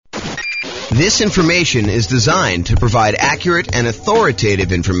This information is designed to provide accurate and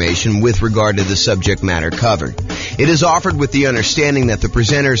authoritative information with regard to the subject matter covered. It is offered with the understanding that the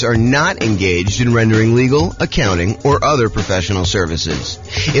presenters are not engaged in rendering legal, accounting, or other professional services.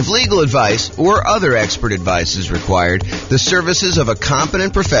 If legal advice or other expert advice is required, the services of a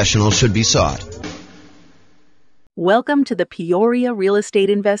competent professional should be sought. Welcome to the Peoria Real Estate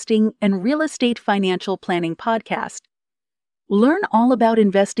Investing and Real Estate Financial Planning Podcast. Learn all about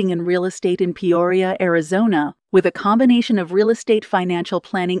investing in real estate in Peoria, Arizona, with a combination of real estate financial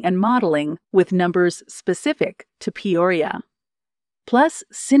planning and modeling with numbers specific to Peoria. Plus,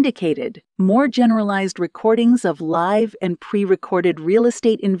 syndicated, more generalized recordings of live and pre-recorded real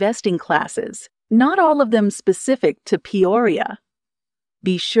estate investing classes, not all of them specific to Peoria.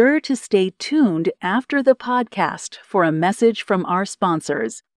 Be sure to stay tuned after the podcast for a message from our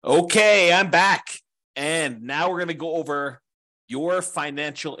sponsors. Okay, I'm back. And now we're going to go over your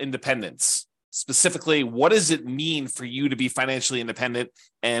financial independence. Specifically, what does it mean for you to be financially independent?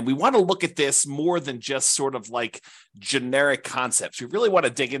 And we want to look at this more than just sort of like generic concepts. We really want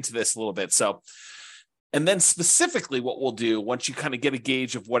to dig into this a little bit. And then specifically what we'll do once you kind of get a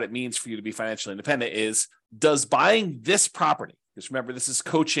gauge of what it means for you to be financially independent is, does buying this property, because remember, this is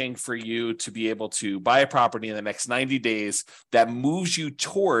coaching for you to be able to buy a property in the next 90 days that moves you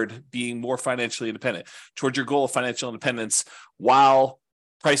toward being more financially independent, toward your goal of financial independence while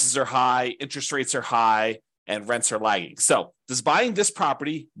prices are high, interest rates are high, and rents are lagging. So does buying this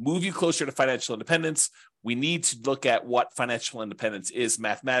property move you closer to financial independence? We need to look at what financial independence is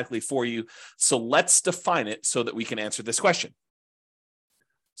mathematically for you. So let's define it so that we can answer this question.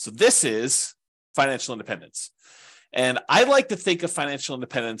 So this is financial independence. And I like to think of financial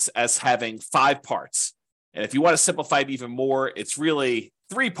independence as having 5 parts. And if you want to simplify it even more, it's really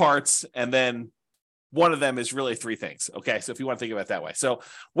 3 parts, and then one of them is really 3 things. Okay, so if you want to think about it that way. So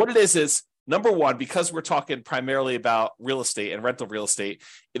what it is number one, because we're talking primarily about real estate and rental real estate,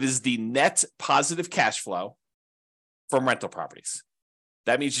 it is the net positive cash flow from rental properties.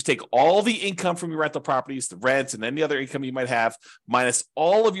 That means you take all the income from your rental properties, the rent, and any other income you might have, minus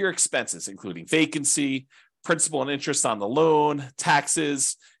all of your expenses, including vacancy, principal and interest on the loan,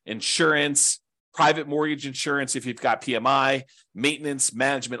 taxes, insurance, private mortgage insurance if you've got PMI, maintenance,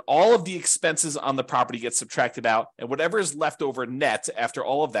 management, all of the expenses on the property get subtracted out. And whatever is left over net after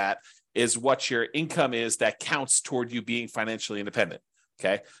all of that is what your income is that counts toward you being financially independent.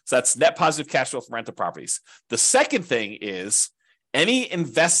 Okay, so that's net positive cash flow from rental properties. The second thing is any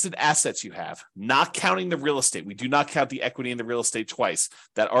invested assets you have, not counting the real estate. We do not count the equity in the real estate twice.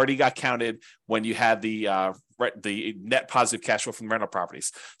 That already got counted when you had the net positive cash flow from rental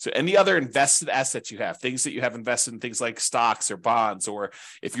properties. So any other invested assets you have, things that you have invested in things like stocks or bonds, or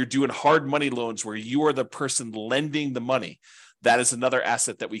if you're doing hard money loans where you are the person lending the money, that is another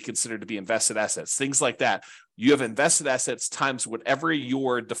asset that we consider to be invested assets. Things like that. You have invested assets times whatever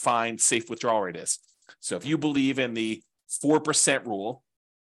your defined safe withdrawal rate is. So if you believe in the 4% rule,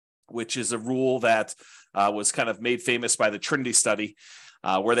 which is a rule that was kind of made famous by the Trinity study,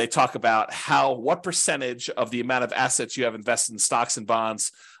 where they talk about what percentage of the amount of assets you have invested in stocks and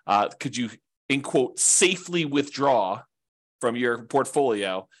bonds could you, in quote, safely withdraw from your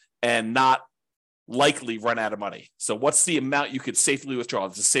portfolio and not likely run out of money. So what's the amount you could safely withdraw?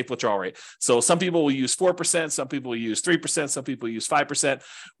 It's a safe withdrawal rate. So some people will use 4%, some people will use 3%, some people use 5%.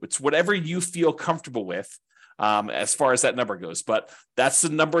 It's whatever you feel comfortable with as far as that number goes. But that's the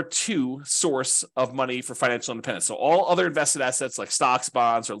number 2 source of money for financial independence. So all other invested assets like stocks,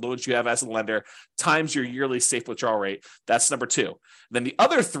 bonds, or loans you have as a lender times your yearly safe withdrawal rate, that's number 2. Then the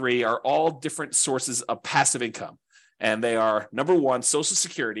other 3 are all different sources of passive income. And they are, number 1, Social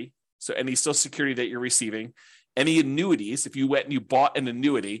Security. So any Social Security that you're receiving, any annuities. If you went and you bought an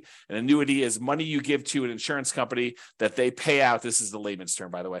annuity is money you give to an insurance company that they pay out. This is the layman's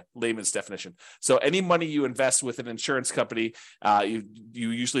term, by the way, layman's definition. So any money you invest with an insurance company, you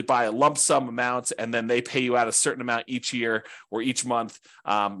usually buy a lump sum amount, and then they pay you out a certain amount each year or each month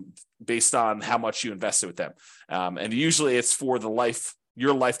based on how much you invested with them. And usually it's for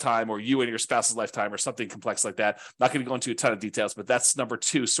your lifetime, or you and your spouse's lifetime, or something complex like that. I'm not going to go into a ton of details, but that's number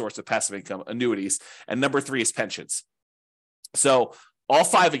 2 source of passive income, annuities. And number 3 is pensions. So all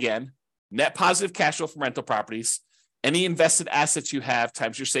 5 again, net positive cash flow from rental properties, any invested assets you have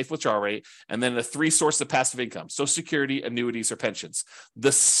times your safe withdrawal rate, and then the 3 sources of passive income, Social Security, annuities, or pensions.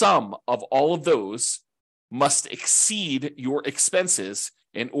 The sum of all of those must exceed your expenses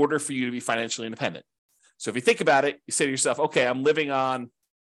in order for you to be financially independent. So if you think about it, you say to yourself, okay, I'm living on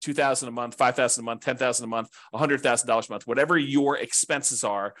 $2,000 a month, $5,000 a month, $10,000 a month, $100,000 a month, whatever your expenses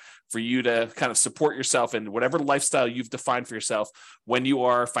are for you to kind of support yourself in whatever lifestyle you've defined for yourself when you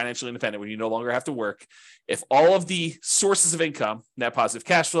are financially independent, when you no longer have to work. If all of the sources of income, net positive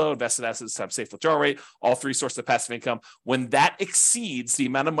cash flow, invested assets times safe withdrawal rate, all three sources of passive income, when that exceeds the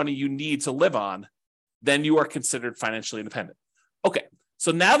amount of money you need to live on, then you are considered financially independent. Okay,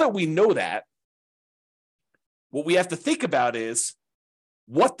 so now that we know that, what we have to think about is,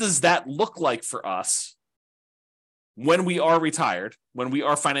 what does that look like for us when we are retired, when we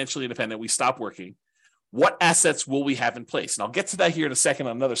are financially independent, we stop working? What assets will we have in place? And I'll get to that here in a second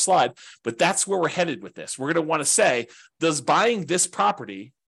on another slide, but that's where we're headed with this. We're going to want to say, does buying this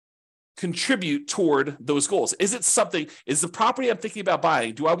property contribute toward those goals? Is the property I'm thinking about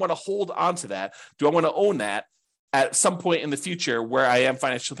buying, do I want to hold on to that? Do I want to own that at some point in the future where I am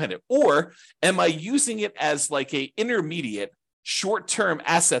financially independent? Or am I using it as like a intermediate short-term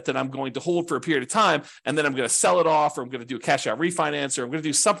asset that I'm going to hold for a period of time, and then I'm going to sell it off, or I'm going to do a cash out refinance, or I'm going to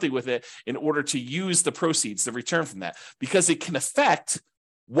do something with it in order to use the proceeds, the return from that, because it can affect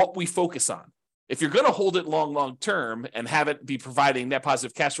what we focus on. If you're going to hold it long term and have it be providing net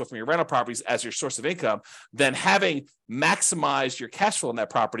positive cash flow from your rental properties as your source of income, then having maximized your cash flow on that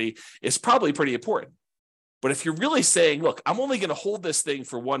property is probably pretty important. But if you're really saying, look, I'm only going to hold this thing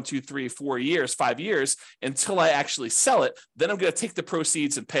for 1, 2, 3, 4 years, 5 years until I actually sell it, then I'm going to take the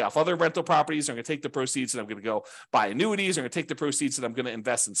proceeds and pay off other rental properties. I'm going to take the proceeds and I'm going to go buy annuities. I'm going to take the proceeds and I'm going to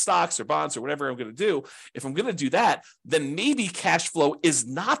invest in stocks or bonds or whatever I'm going to do. If I'm going to do that, then maybe cash flow is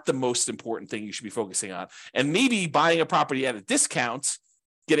not the most important thing you should be focusing on. And maybe buying a property at a discount,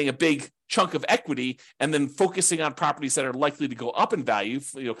 getting a big chunk of equity, and then focusing on properties that are likely to go up in value,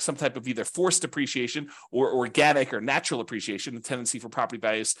 some type of either forced appreciation or organic or natural appreciation, the tendency for property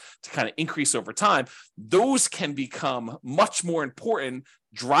values to kind of increase over time, those can become much more important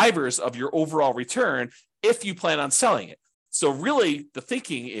drivers of your overall return if you plan on selling it. So really the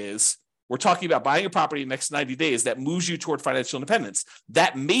thinking is, we're talking about buying a property in the next 90 days that moves you toward financial independence.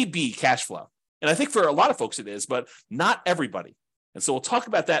 That may be cash flow. And I think for a lot of folks it is, but not everybody. And so we'll talk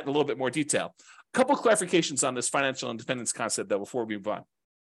about that in a little bit more detail. A couple of clarifications on this financial independence concept, though, before we move on.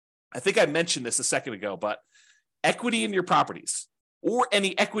 I think I mentioned this a second ago, but equity in your properties or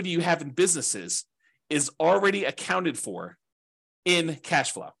any equity you have in businesses is already accounted for in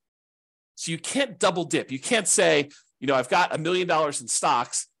cash flow. So you can't double dip. You can't say, I've got $1 million in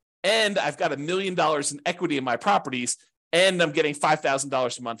stocks and I've got $1 million in equity in my properties and I'm getting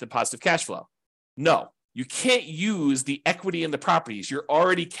 $5,000 a month in positive cash flow. No. You can't use the equity in the properties. You're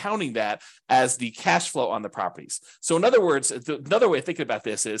already counting that as the cash flow on the properties. So in other words, another way of thinking about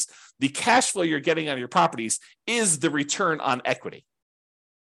this is the cash flow you're getting on your properties is the return on equity.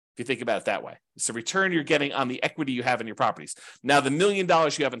 If you think about it that way, it's the return you're getting on the equity you have in your properties. Now, the $1 million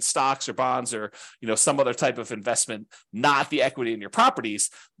you have in stocks or bonds or some other type of investment, not the equity in your properties,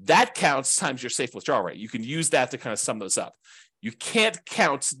 that counts times your safe withdrawal rate. You can use that to kind of sum those up. You can't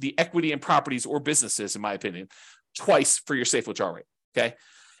count the equity in properties or businesses, in my opinion, twice for your safe withdrawal rate, okay?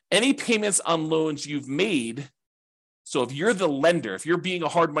 Any payments on loans you've made, so if you're the lender, if you're being a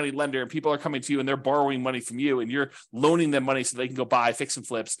hard money lender and people are coming to you and they're borrowing money from you and you're loaning them money so they can go buy fix and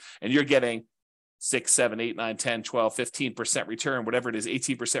flips and you're getting 6, 7, 8, 9, 10, 12, 15% return, whatever it is,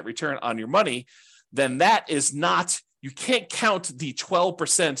 18% return on your money, then that is not, you can't count the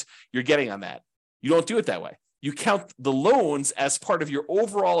 12% you're getting on that. You don't do it that way. You count the loans as part of your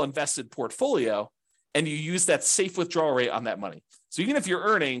overall invested portfolio, and you use that safe withdrawal rate on that money. So even if you're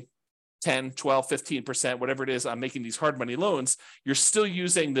earning 10, 12, 15%, whatever it is on making these hard money loans, you're still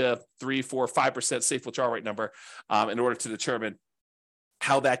using the 3, 4, 5% safe withdrawal rate number in order to determine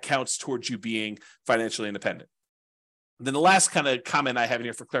how that counts towards you being financially independent. Then the last kind of comment I have in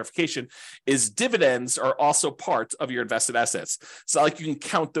here for clarification is dividends are also part of your invested assets. So like you can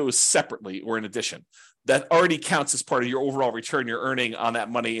count those separately or in addition. That already counts as part of your overall return you're earning on that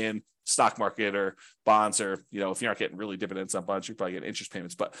money in stock market or bonds, or, if you're not getting really dividends on bonds, you're probably getting interest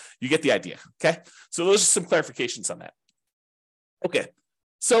payments, but you get the idea. Okay. So those are some clarifications on that. Okay.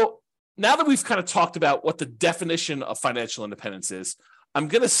 So now that we've kind of talked about what the definition of financial independence is, I'm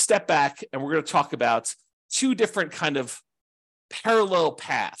going to step back and we're going to talk about two different kind of parallel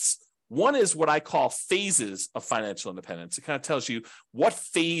paths. One is what I call phases of financial independence. It kind of tells you what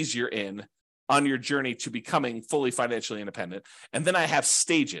phase you're in on your journey to becoming fully financially independent. And then I have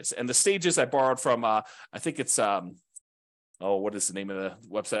stages. And the stages I borrowed from, I think it's, what is the name of the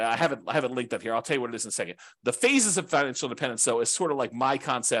website? I have it linked up here. I'll tell you what it is in a second. The phases of financial independence, though, is sort of like my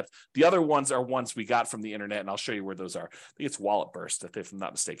concept. The other ones are ones we got from the internet, and I'll show you where those are. I think it's Wallet Burst, if I'm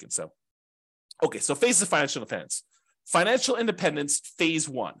not mistaken. So, okay, so phases of financial independence. financial independence phase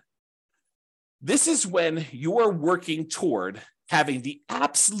one. This is when you're working toward having the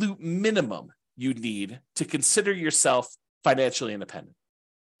absolute minimum you need to consider yourself financially independent.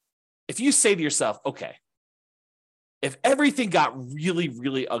 If you say to yourself, okay, if everything got really,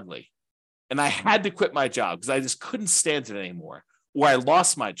 really ugly and I had to quit my job because I just couldn't stand it anymore, or I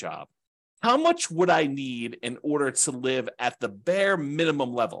lost my job, how much would I need in order to live at the bare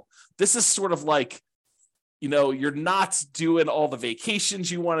minimum level? This is sort of like, you're not doing all the vacations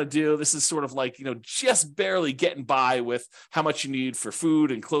you want to do. This is sort of like, just barely getting by with how much you need for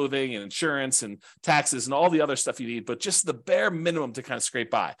food and clothing and insurance and taxes and all the other stuff you need, but just the bare minimum to kind of scrape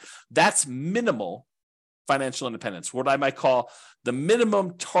by. That's minimal financial independence, what I might call the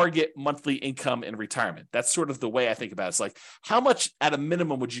minimum target monthly income in retirement. That's sort of the way I think about it. It's like, how much at a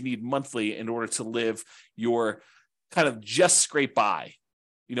minimum would you need monthly in order to live your kind of just scrape by?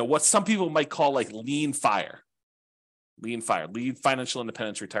 What some people might call like lean financial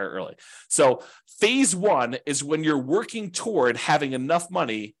independence, retire early. So phase one is when you're working toward having enough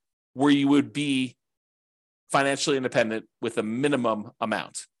money where you would be financially independent with a minimum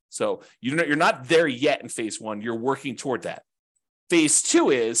amount. So you're not there yet in phase one. You're working toward that. Phase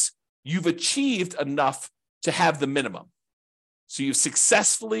two is you've achieved enough to have the minimum. So you've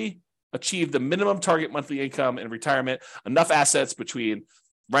successfully achieved the minimum target monthly income in retirement, enough assets between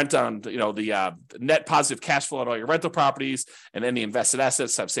rent on, the net positive cash flow on all your rental properties and any invested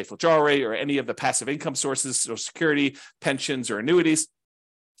assets have safe withdrawal rate or any of the passive income sources, Social Security, pensions, or annuities.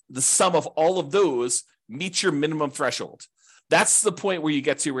 The sum of all of those meets your minimum threshold. That's the point where you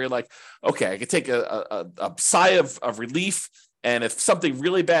get to where you're like, okay, I could take a sigh of relief. And if something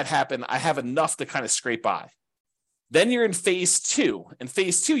really bad happened, I have enough to kind of scrape by. Then you're in phase two. In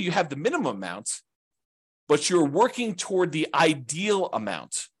phase two, you have the minimum amount, but you're working toward the ideal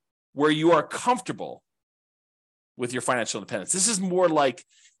amount where you are comfortable with your financial independence. This is more like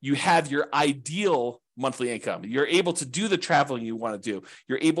you have your ideal monthly income. You're able to do the traveling you want to do.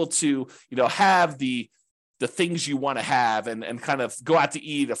 You're able to, have the things you want to have and kind of go out to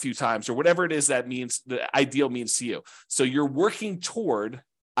eat a few times or whatever it is that means the ideal means to you. So you're working toward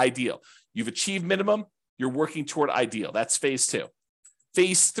ideal. You've achieved minimum. You're working toward ideal. That's phase two.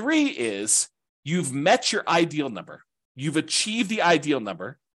 Phase three is you've met your ideal number. You've achieved the ideal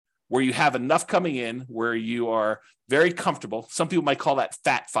number where you have enough coming in, where you are very comfortable. Some people might call that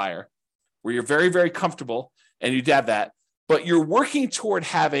fat fire, where you're very, very comfortable and you have that, but you're working toward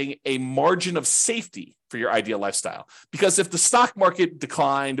having a margin of safety for your ideal lifestyle. Because if the stock market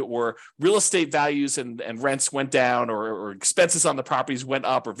declined or real estate values and rents went down or expenses on the properties went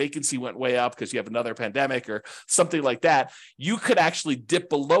up or vacancy went way up because you have another pandemic or something like that, you could actually dip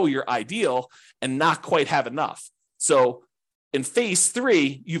below your ideal and not quite have enough. So in phase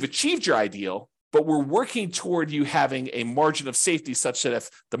three, you've achieved your ideal, but we're working toward you having a margin of safety such that if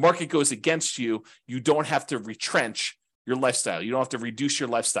the market goes against you, you don't have to retrench your lifestyle. You don't have to reduce your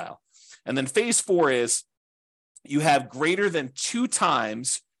lifestyle. And then phase four is you have greater than 2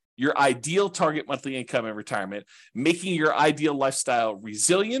 times your ideal target monthly income in retirement, making your ideal lifestyle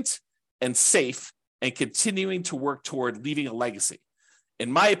resilient and safe and continuing to work toward leaving a legacy.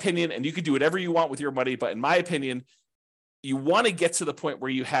 In my opinion, and you can do whatever you want with your money, but in my opinion, you want to get to the point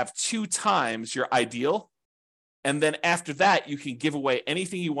where you have 2 times your ideal. And then after that, you can give away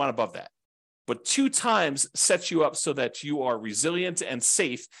anything you want above that. But 2 times sets you up so that you are resilient and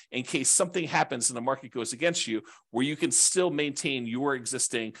safe in case something happens and the market goes against you, where you can still maintain your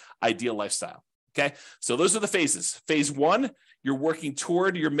existing ideal lifestyle. Okay. So those are the phases. Phase 1, you're working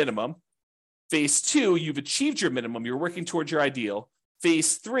toward your minimum. Phase 2, you've achieved your minimum. You're working towards your ideal.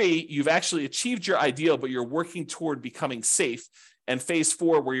 Phase 3, you've actually achieved your ideal, but you're working toward becoming safe. And phase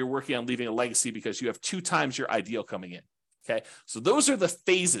 4, where you're working on leaving a legacy because you have 2 times your ideal coming in. Okay, so those are the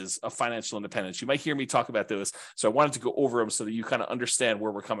phases of financial independence. You might hear me talk about those. So I wanted to go over them so that you kind of understand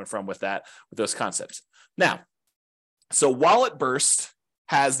where we're coming from with that, with those concepts. Now, so Wallet Burst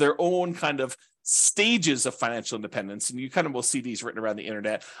has their own kind of stages of financial independence, and you kind of will see these written around the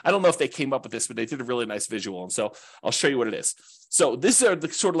internet. I don't know if they came up with this, but they did a really nice visual. And so I'll show you what it is. So these are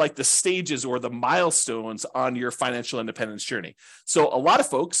the sort of like the stages or the milestones on your financial independence journey. So a lot of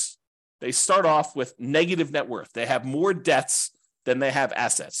folks, they start off with negative net worth. They have more debts than they have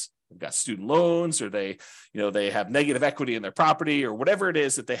assets. They've got student loans, or they have negative equity in their property, or whatever it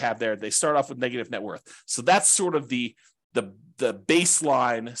is that they have there. They start off with negative net worth. So that's sort of the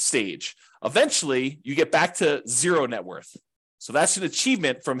baseline stage. Eventually, you get back to 0 net worth. So that's an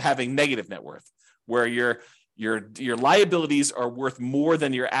achievement from having negative net worth, where your liabilities are worth more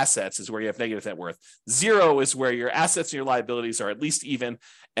than your assets, is where you have negative net worth. 0 is where your assets and your liabilities are at least even,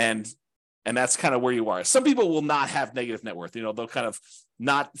 and And that's kind of where you are. Some people will not have negative net worth. They'll kind of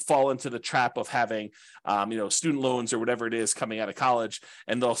not fall into the trap of having, student loans or whatever it is coming out of college,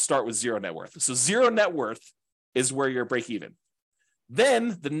 and they'll start with zero net worth. So zero net worth is where you're break even.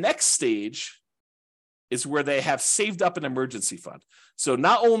 Then the next stage is where they have saved up an emergency fund. So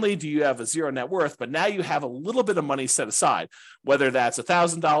not only do you have a zero net worth, but now you have a little bit of money set aside, whether that's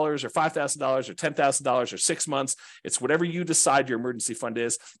 $1,000 or $5,000 or $10,000 or 6 months. It's whatever you decide your emergency fund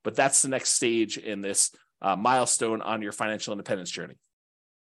is, but that's the next stage in this milestone on your financial independence journey.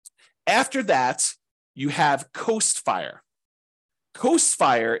 After that, you have Coast Fire. Coast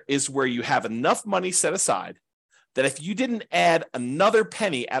Fire is where you have enough money set aside that if you didn't add another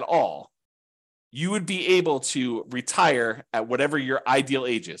penny at all, you would be able to retire at whatever your ideal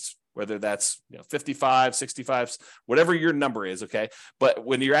age is, whether that's 55, 65, whatever your number is, okay? But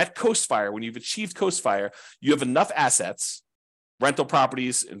when you're at Coast Fire, when you've achieved Coast Fire, you have enough assets, rental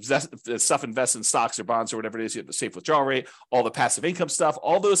properties, stuff invested in stocks or bonds or whatever it is, you have the safe withdrawal rate, all the passive income stuff,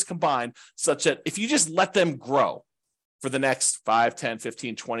 all those combined, such that if you just let them grow for the next 5, 10,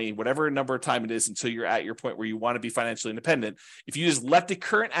 15, 20, whatever number of time it is until you're at your point where you want to be financially independent, if you just let the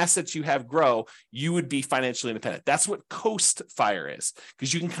current assets you have grow, you would be financially independent. That's what Coast Fire is,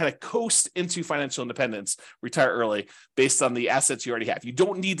 because you can kind of coast into financial independence, retire early based on the assets you already have. You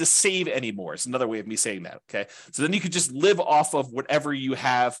don't need to save anymore. It's another way of me saying that, okay? So then you could just live off of whatever you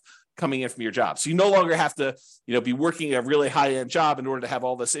have coming in from your job. So you no longer have to, be working a really high-end job in order to have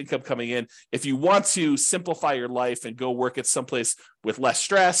all this income coming in. If you want to simplify your life and go work at someplace with less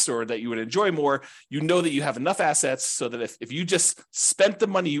stress or that you would enjoy more, you know that you have enough assets so that if you just spent the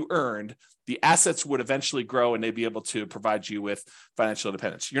money you earned, the assets would eventually grow and they'd be able to provide you with financial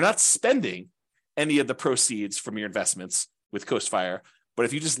independence. You're not spending any of the proceeds from your investments with Coast Fire, but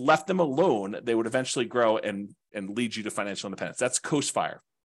if you just left them alone, they would eventually grow and lead you to financial independence. That's Coast Fire.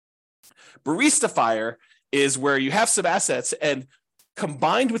 Barista Fire is where you have some assets, and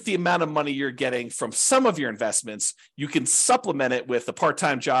combined with the amount of money you're getting from some of your investments, you can supplement it with a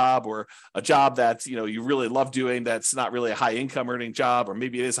part-time job or a job that you really love doing that's not really a high income earning job, or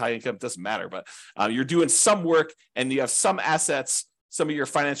maybe it is high income, it doesn't matter, but you're doing some work and you have some assets, some of your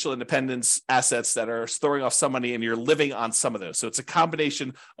financial independence assets that are throwing off some money, and you're living on some of those. So it's a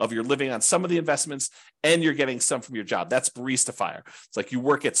combination of you're living on some of the investments and you're getting some from your job. That's Barista Fire. It's like you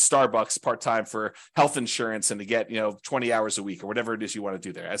work at Starbucks part-time for health insurance and to get 20 hours a week or whatever it is you want to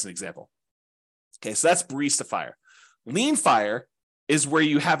do there, as an example. Okay, so that's Barista Fire. Lean Fire is where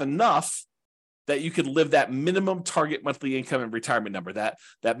you have enough that you could live that minimum target monthly income and retirement number, that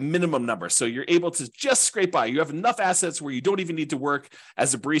minimum number. So you're able to just scrape by. You have enough assets where you don't even need to work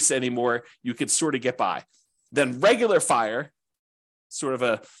as a barista anymore. You could sort of get by. Then Regular Fire, sort of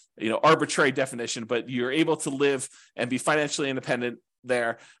a arbitrary definition, but you're able to live and be financially independent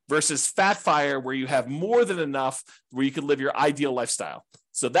there, versus Fat Fire, where you have more than enough where you can live your ideal lifestyle.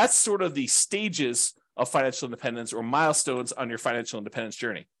 So that's sort of the stages of financial independence or milestones on your financial independence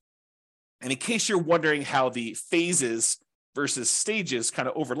journey. And in case you're wondering how the phases versus stages kind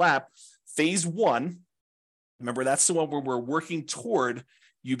of overlap, phase 1, remember that's the one where we're working toward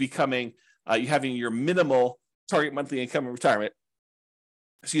you becoming, you having your minimal target monthly income and retirement.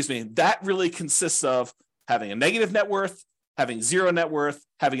 That really consists of having a negative net worth, having zero net worth,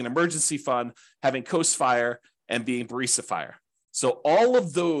 having an emergency fund, having Coast Fire, and being Barista Fire. So all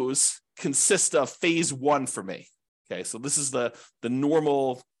of those consist of phase 1 for me. Okay, so this is the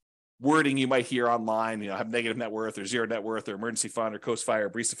normal wording you might hear online, have negative net worth or zero net worth or emergency fund or Coast Fire or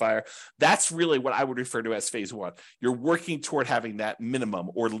Barista Fire. That's really what I would refer to as phase 1. You're working toward having that minimum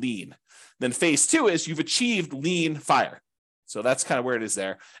or lean. Then phase 2 is you've achieved Lean Fire. So that's kind of where it is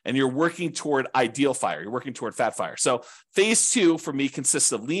there. And you're working toward Ideal Fire. You're working toward Fat Fire. So phase 2 for me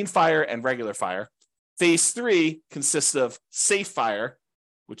consists of Lean Fire and Regular Fire. Phase 3 consists of Safe Fire,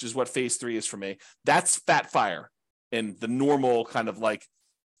 which is what phase 3 is for me. That's Fat Fire in the normal kind of like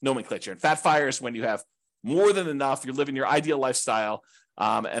nomenclature. And Fat Fire is when you have more than enough, you're living your ideal lifestyle.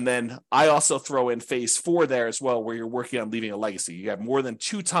 And then I also throw in phase 4 there as well, where you're working on leaving a legacy. You have more than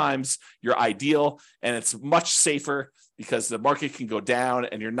 2 times your ideal, and it's much safer because the market can go down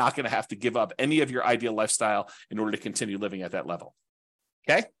and you're not going to have to give up any of your ideal lifestyle in order to continue living at that level.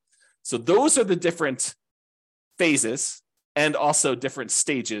 Okay. So those are the different phases and also different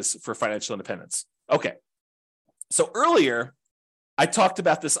stages for financial independence. Okay. So earlier, I talked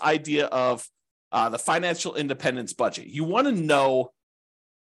about this idea of the financial independence budget. You want to know,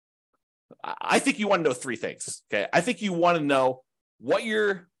 I think you want to know 3 things. Okay. I think you want to know what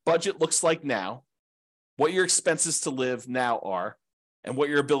your budget looks like now, what your expenses to live now are, and what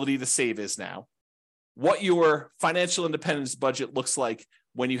your ability to save is now, what your financial independence budget looks like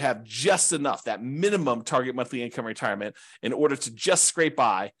when you have just enough, that minimum target monthly income retirement in order to just scrape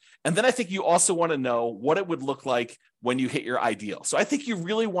by. And then I think you also want to know what it would look like when you hit your ideal. So I think you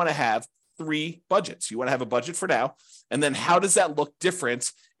really want to have 3 budgets. You want to have a budget for now. And then how does that look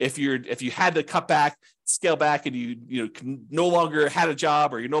different if you had to cut back, scale back, and you no longer had a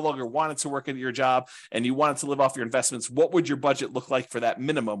job, or you no longer wanted to work at your job and you wanted to live off your investments? What would your budget look like for that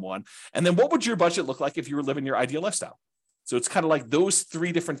minimum one? And then what would your budget look like if you were living your ideal lifestyle? So it's kind of like those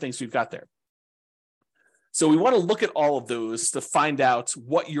 3 different things we've got there. So we want to look at all of those to find out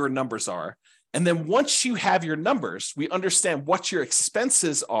what your numbers are. And then once you have your numbers, we understand what your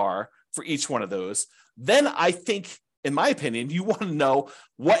expenses are for each one of those. Then I think, in my opinion, you want to know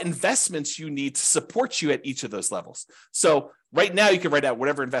what investments you need to support you at each of those levels. So right now you can write out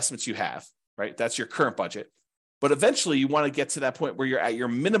whatever investments you have, right? That's your current budget. But eventually you want to get to that point where you're at your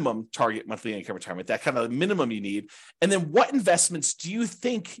minimum target monthly income retirement, that kind of minimum you need. And then what investments do you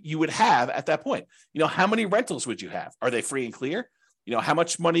think you would have at that point? How many rentals would you have? Are they free and clear? How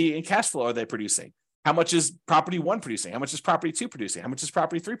much money in cash flow are they producing? How much is property 1 producing? How much is property 2 producing? How much is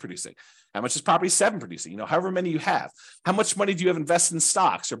property 3 producing? How much is property 7 producing? However many you have. How much money do you have invested in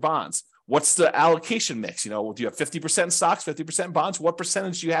stocks or bonds? What's the allocation mix? Do you have 50% in stocks, 50% in bonds? What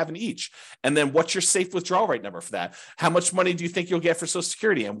percentage do you have in each? And then what's your safe withdrawal rate number for that? How much money do you think you'll get for Social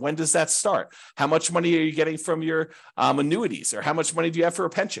Security? And when does that start? How much money are you getting from your annuities? Or how much money do you have for a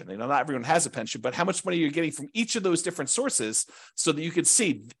pension? Not everyone has a pension, but how much money are you getting from each of those different sources so that you can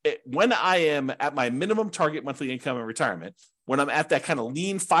see when I am at my minimum target monthly income in retirement, when I'm at that kind of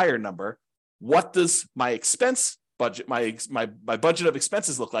lean fire number, what does my expense budget, my budget of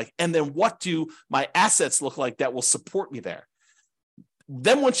expenses look like? And then what do my assets look like that will support me there?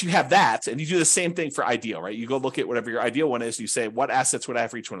 Then once you have that, and you do the same thing for ideal, right? You go look at whatever your ideal one is, you say, what assets would I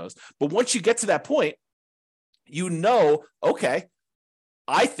have for each one of those? But once you get to that point, okay,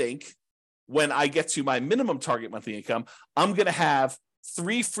 I think when I get to my minimum target monthly income, I'm going to have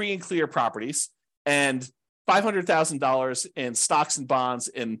 3 free and clear properties and $500,000 in stocks and bonds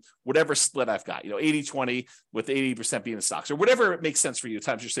in whatever split I've got, 80-20 with 80% being in stocks, or whatever it makes sense for you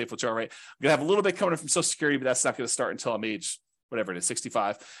times your safe withdrawal rate. I'm going to have a little bit coming in from Social Security, but that's not going to start until I'm age, whatever it is,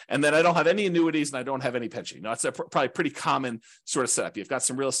 65. And then I don't have any annuities and I don't have any pension. It's a probably pretty common sort of setup. You've got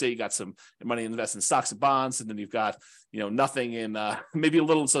some real estate, you got some money invested in stocks and bonds, and then you've got, nothing in, maybe a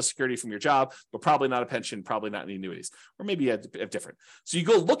little in Social Security from your job, but probably not a pension, probably not any annuities, or maybe a different. So you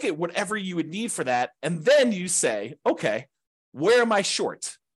go look at whatever you would need for that. And then you say, okay, where am I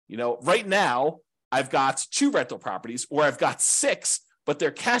short? Right now I've got 2 rental properties, or I've got 6, but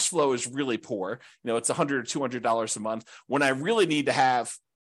their cash flow is really poor. It's $100 or $200 a month when I really need to have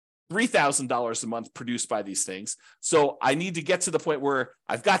 $3,000 a month produced by these things. So I need to get to the point where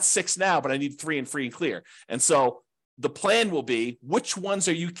I've got 6 now, but I need 3 and free and clear. And so the plan will be, which ones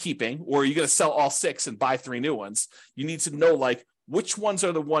are you keeping, or are you going to sell all 6 and buy 3 new ones? You need to know, which ones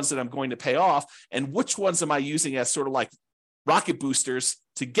are the ones that I'm going to pay off, and which ones am I using as sort of like rocket boosters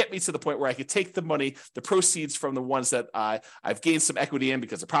to get me to the point where I could take the money, the proceeds from the ones that I've gained some equity in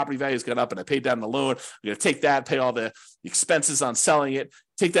because the property value has gone up and I paid down the loan. I'm going to take that, pay all the expenses on selling it,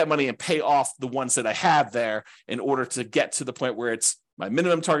 take that money and pay off the ones that I have there in order to get to the point where it's my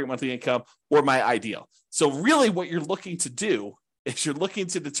minimum target monthly income or my ideal. So really what you're looking to do is you're looking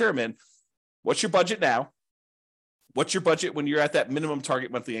to determine what's your budget now, what's your budget when you're at that minimum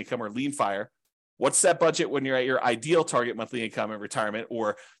target monthly income or lean fire, what's that budget when you're at your ideal target monthly income in retirement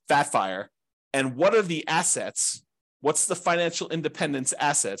or fat fire, and what are the assets, what's the financial independence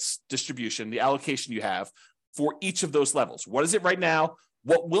assets distribution, the allocation you have for each of those levels. What is it right now?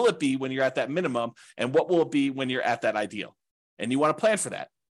 What will it be when you're at that minimum? And what will it be when you're at that ideal? And you want to plan for that.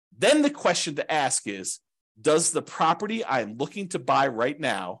 Then the question to ask is, does the property I'm looking to buy right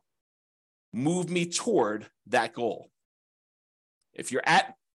now move me toward that goal? If you're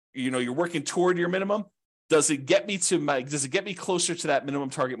at, you're working toward your minimum, does it get me closer to that minimum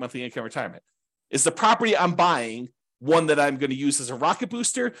target monthly income retirement? Is the property I'm buying one that I'm going to use as a rocket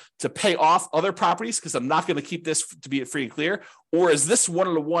booster to pay off other properties because I'm not going to keep this to be free and clear? Or is this one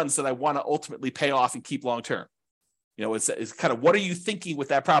of the ones that I want to ultimately pay off and keep long term? It's kind of, what are you thinking with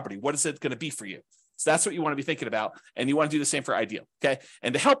that property? What is it going to be for you? So that's what you want to be thinking about. And you want to do the same for ideal. Okay.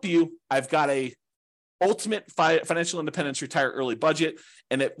 And to help you, I've got a ultimate financial independence retire early budget.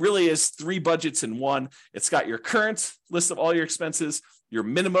 And it really is 3 budgets in one. It's got your current list of all your expenses, your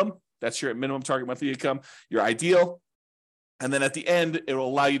minimum, that's your minimum target monthly income, your ideal. And then at the end, it will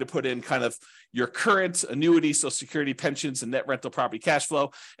allow you to put in kind of your current annuity, Social Security, pensions, and net rental property cash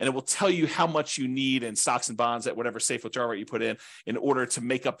flow. And it will tell you how much you need in stocks and bonds at whatever safe withdrawal rate you put in order to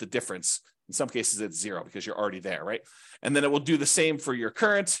make up the difference In some cases, it's zero because you're already there, right? And then it will do the same for your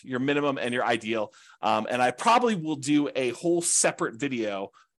current, your minimum, and your ideal. And I probably will do a whole separate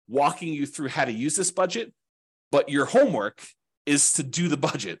video walking you through how to use this budget. But your homework is to do the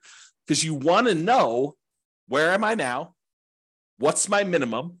budget because you want to know, where am I now? What's my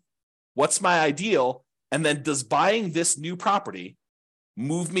minimum? What's my ideal? And then does buying this new property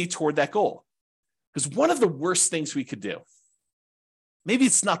move me toward that goal? Because one of the worst things we could do, maybe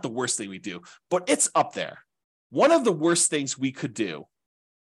it's not the worst thing we do, but it's up there. One of the worst things we could do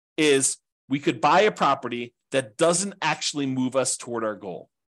is we could buy a property that doesn't actually move us toward our goal.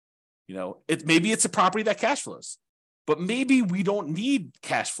 You know, maybe it's a property that cash flows, but maybe we don't need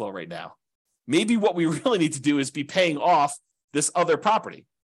cash flow right now. Maybe what we really need to do is be paying off this other property.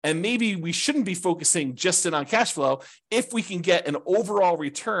 And maybe we shouldn't be focusing just in on cash flow if we can get an overall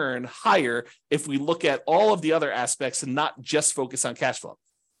return higher if we look at all of the other aspects and not just focus on cash flow.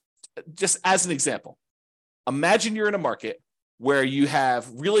 Just as an example, imagine you're in a market where you have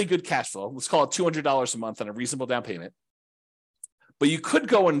really good cash flow. Let's call it $200 a month on a reasonable down payment. But you could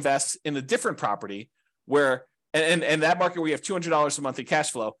go invest in a different property where, and that market where you have $200 a month in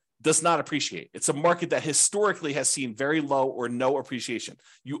cash flow does not appreciate. It's a market that historically has seen very low or no appreciation.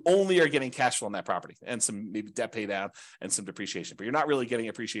 You only are getting cash flow on that property and some maybe debt pay down and some depreciation, but you're not really getting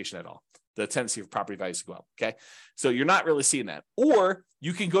appreciation at all. The tendency of property values to go up. Okay. So you're not really seeing that. Or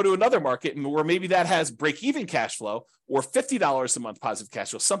you can go to another market where maybe that has break-even cash flow or $50 a month positive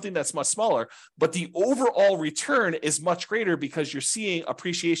cash flow, something that's much smaller, but the overall return is much greater because you're seeing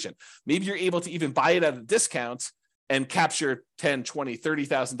appreciation. Maybe you're able to even buy it at a discount and capture $10,000, $20,000,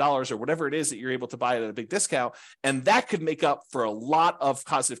 $30,000 or whatever it is that you're able to buy it at a big discount. And that could make up for a lot of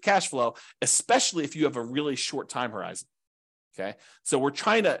positive cash flow, especially if you have a really short time horizon. Okay. So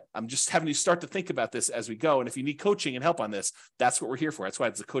I'm just having you start to think about this as we go. And if you need coaching and help on this, that's what we're here for. That's why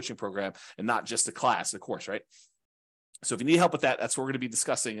it's a coaching program and not just a class, of course, right? So if you need help with that, that's what we're going to be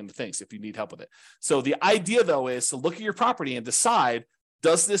discussing in the things if you need help with it. So the idea though is to look at your property and decide,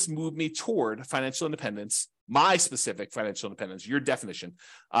 does this move me toward financial independence, my specific financial independence, your definition,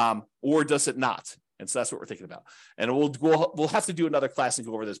 or does it not? And so that's what we're thinking about. And we'll have to do another class and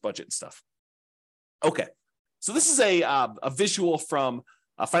go over this budget and stuff. Okay. So this is a visual from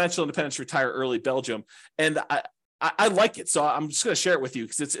Financial Independence Retire Early Belgium, and I like it. So I'm just going to share it with you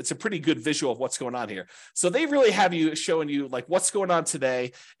because it's a pretty good visual of what's going on here. So they really have you showing you like what's going on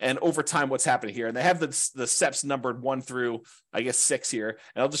today and over time what's happening here. And they have the steps numbered 1 through, I guess, 6 here.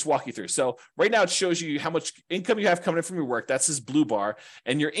 And I'll just walk you through. So right now it shows you how much income you have coming in from your work. That's this blue bar.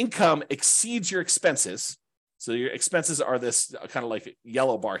 And your income exceeds your expenses. So your expenses are this kind of like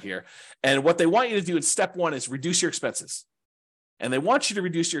yellow bar here. And what they want you to do in step 1 is reduce your expenses. And they want you to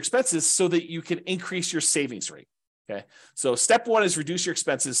reduce your expenses so that you can increase your savings rate. Okay. So step 1 is reduce your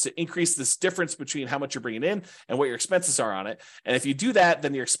expenses to increase this difference between how much you're bringing in and what your expenses are on it. And if you do that,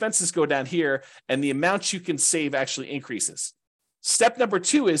 then your expenses go down here and the amount you can save actually increases. Step number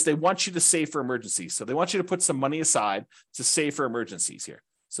 2 is they want you to save for emergencies. So they want you to put some money aside to save for emergencies here.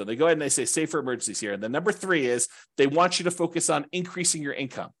 So they go ahead and they say save for emergencies here. And then number 3 is they want you to focus on increasing your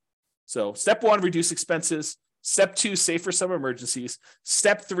income. So step 1, reduce expenses. Step 2, save for some emergencies.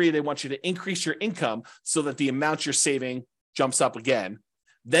 Step 3, they want you to increase your income so that the amount you're saving jumps up again.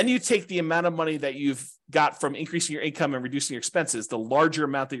 Then you take the amount of money that you've got from increasing your income and reducing your expenses, the larger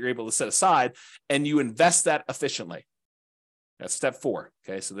amount that you're able to set aside, and you invest that efficiently. That's step 4.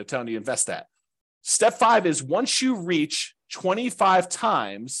 Okay, so they're telling you invest that. Step 5 is once you reach 25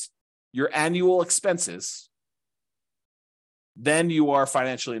 times your annual expenses, then you are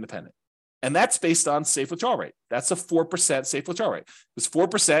financially independent. And that's based on safe withdrawal rate. That's a 4% safe withdrawal rate. Because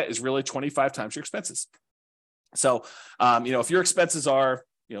 4% is really 25 times your expenses. So, if your expenses are,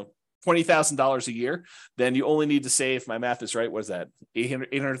 $20,000 a year, then you only need to save, my math is right, what is that,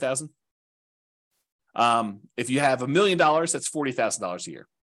 800,000? If you have $1 million, that's $40,000 a year.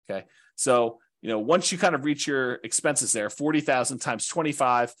 Okay. So, once you kind of reach your expenses there, 40,000 times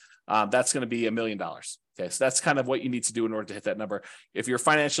 25, that's going to be $1 million. Okay. So that's kind of what you need to do in order to hit that number. If you're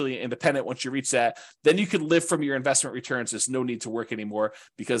financially independent, once you reach that, then you can live from your investment returns. There's no need to work anymore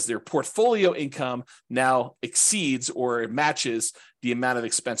because their portfolio income now exceeds or matches the amount of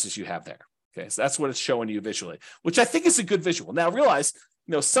expenses you have there. Okay. So that's what it's showing you visually, which I think is a good visual. Now realize,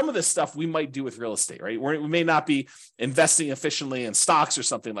 some of this stuff we might do with real estate, right? We may not be investing efficiently in stocks or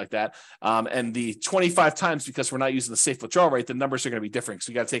something like that. And the 25 times, because we're not using the safe withdrawal rate, the numbers are going to be different. So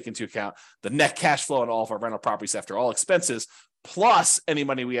we got to take into account the net cash flow on all of our rental properties after all expenses. plus any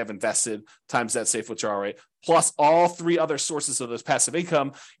money we have invested times that safe withdrawal rate, plus all three other sources of this passive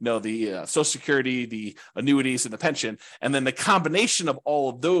income, the Social Security, the annuities, and the pension. And then the combination of all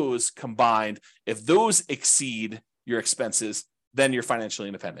of those combined, if those exceed your expenses, then you're financially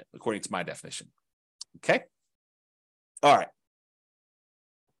independent, according to my definition. Okay? All right.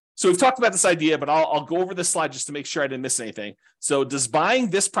 So we've talked about this idea, but I'll go over this slide just to make sure I didn't miss anything. So does buying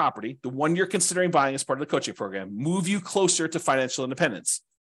this property, the one you're considering buying as part of the coaching program, move you closer to financial independence?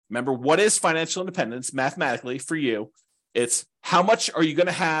 Remember, what is financial independence mathematically for you? It's how much are you going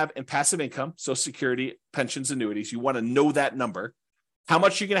to have in passive income, Social Security, pensions, annuities. You want to know that number. How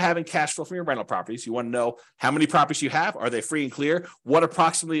much you're going to have in cash flow from your rental properties. You want to know how many properties you have. Are they free and clear? What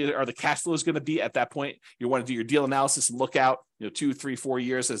approximately are the cash flows going to be at that point? You want to do your deal analysis and look out 2, 3, 4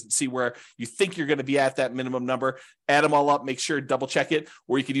 years and see where you think you're going to be at that minimum number. Add them all up, make sure, double check it,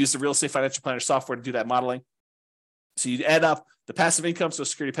 or you could use the Real Estate Financial Planner software to do that modeling. So you add up the passive income, Social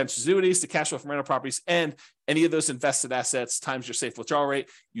Security, pensions, annuities, the cash flow from rental properties, and any of those invested assets times your safe withdrawal rate.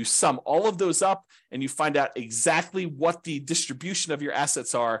 You sum all of those up and you find out exactly what the distribution of your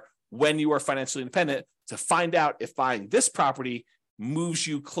assets are when you are financially independent to find out if buying this property moves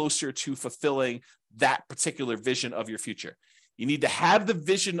you closer to fulfilling that particular vision of your future. You need to have the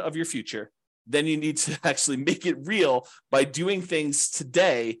vision of your future. Then you need to actually make it real by doing things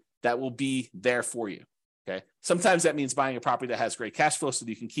today that will be there for you. Okay. Sometimes that means buying a property that has great cash flow so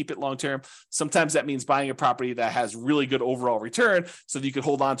that you can keep it long term. Sometimes that means buying a property that has really good overall return so that you can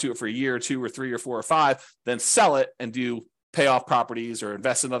hold on to it for a year or 2 or 3 or 4 or 5, then sell it and do pay off properties or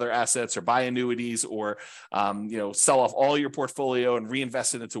invest in other assets or buy annuities or sell off all your portfolio and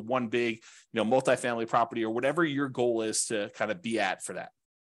reinvest it into one big multifamily property or whatever your goal is to kind of be at for that.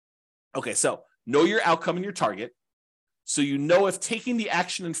 Okay, so know your outcome and your target. So you know if taking the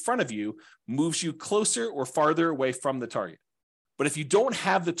action in front of you moves you closer or farther away from the target. But if you don't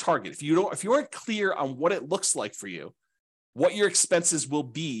have the target, if you aren't clear on what it looks like for you, what your expenses will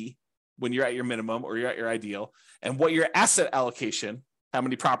be when you're at your minimum or you're at your ideal, and what your asset allocation, how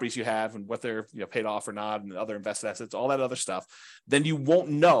many properties you have and what they're paid off or not, and other invested assets, all that other stuff, then you won't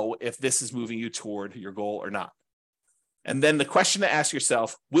know if this is moving you toward your goal or not. And then the question to ask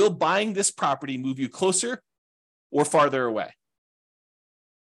yourself, will buying this property move you closer or farther away?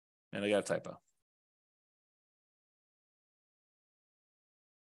 And I got a typo.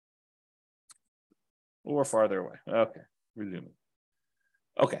 Or farther away. Okay, resuming.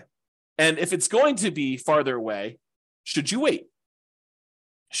 Okay. And if it's going to be farther away, should you wait?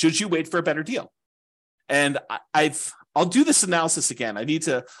 Should you wait for a better deal? And I'll do this analysis again.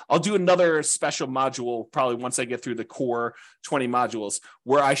 I'll do another special module probably once I get through the core 20 modules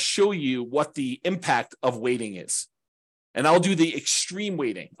where I show you what the impact of waiting is. And I'll do the extreme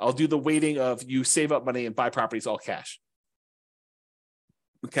waiting. I'll do the waiting of you save up money and buy properties all cash.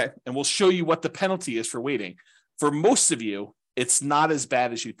 Okay. And we'll show you what the penalty is for waiting. For most of you, it's not as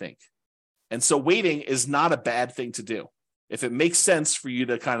bad as you think. And so waiting is not a bad thing to do. If it makes sense for you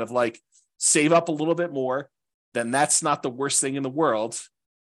to kind of like save up a little bit more, then that's not the worst thing in the world.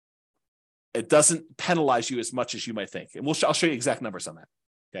 It doesn't penalize you as much as you might think. And I'll show you exact numbers on that.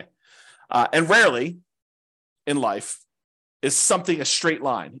 Okay. And rarely in life is something a straight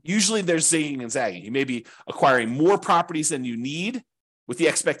line. Usually there's zigging and zagging. You may be acquiring more properties than you need with the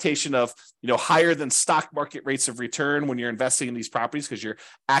expectation of, higher than stock market rates of return when you're investing in these properties because you're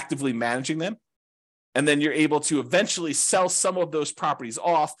actively managing them. And then you're able to eventually sell some of those properties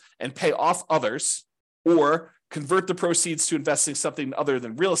off and pay off others, or convert the proceeds to investing something other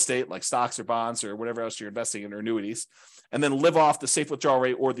than real estate, like stocks or bonds or whatever else you're investing in, or annuities, and then live off the safe withdrawal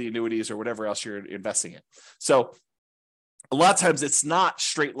rate or the annuities or whatever else you're investing in. So a lot of times it's not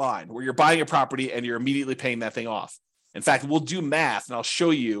straight line where you're buying a property and you're immediately paying that thing off. In fact, we'll do math and I'll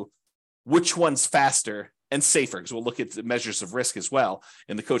show you which one's faster and safer, because we'll look at the measures of risk as well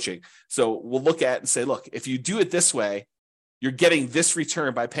in the coaching. So we'll look at and say, look, if you do it this way, you're getting this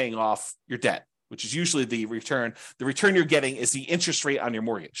return by paying off your debt, which is usually the return. The return you're getting is the interest rate on your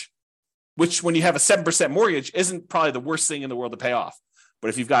mortgage, which when you have a 7% mortgage isn't probably the worst thing in the world to pay off. But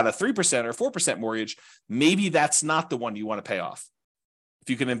if you've got a 3% or 4% mortgage, maybe that's not the one you want to pay off. If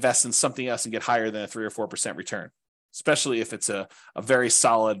you can invest in something else and get higher than a 3 or 4% return, especially if it's a very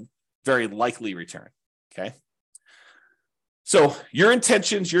solid, very likely return. Okay. So your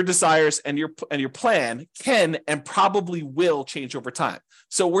intentions, your desires, and your plan can and probably will change over time.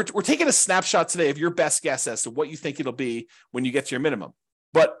 So we're taking a snapshot today of your best guess as to what you think it'll be when you get to your minimum.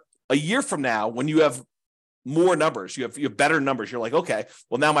 But a year from now, when you have more numbers, you have better numbers, you're like, okay,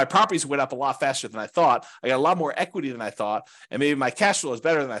 well, now my properties went up a lot faster than I thought. I got a lot more equity than I thought. And maybe my cash flow is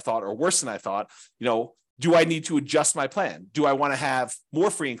better than I thought or worse than I thought. do I need to adjust my plan? Do I want to have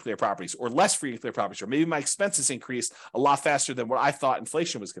more free and clear properties or less free and clear properties? Or maybe my expenses increased a lot faster than what I thought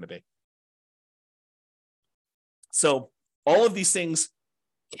inflation was going to be. So all of these things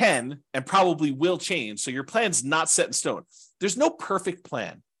can and probably will change. So your plan's not set in stone. There's no perfect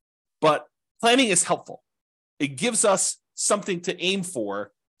plan, but planning is helpful. It gives us something to aim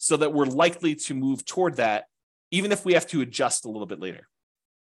for so that we're likely to move toward that, even if we have to adjust a little bit later.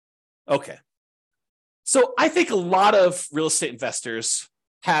 Okay. So I think a lot of real estate investors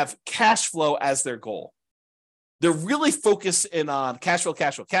have cash flow as their goal. They're really focused in on cash flow,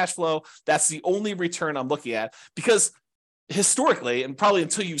 cash flow, cash flow. That's the only return I'm looking at, because historically, and probably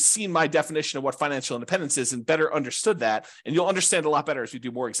until you've seen my definition of what financial independence is and better understood that, and you'll understand a lot better as we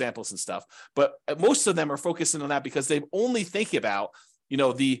do more examples and stuff. But most of them are focusing on that because they only think about,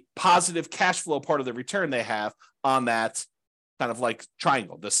 the positive cash flow part of the return they have on that kind of like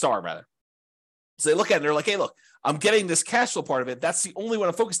triangle, the star rather. So they look at it and they're like, hey, look, I'm getting this cash flow part of it. That's the only one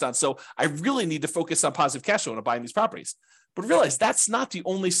I'm focused on. So I really need to focus on positive cash flow when I'm buying these properties. But realize that's not the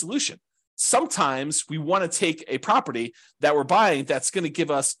only solution. Sometimes we want to take a property that we're buying that's going to give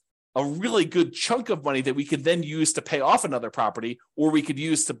us a really good chunk of money that we could then use to pay off another property, or we could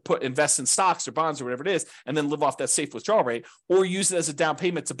use to invest in stocks or bonds or whatever it is, and then live off that safe withdrawal rate, or use it as a down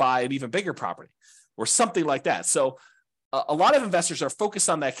payment to buy an even bigger property or something like that. So a lot of investors are focused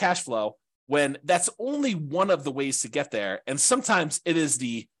on that cash flow when that's only one of the ways to get there. And sometimes it's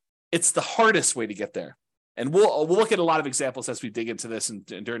the hardest way to get there. And we'll look at a lot of examples as we dig into this and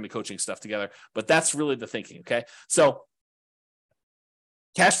during the coaching stuff together, but that's really the thinking. Okay. So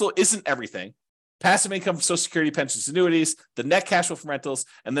cash flow isn't everything. Passive income from Social Security, pensions, annuities, the net cash flow from rentals,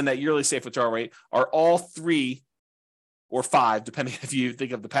 and then that yearly safe withdrawal rate are all 3 or 5, depending if you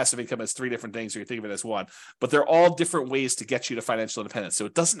think of the passive income as 3 different things or you think of it as one, but they're all different ways to get you to financial independence. So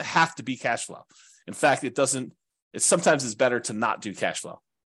it doesn't have to be cash flow. In fact, sometimes it's better to not do cash flow.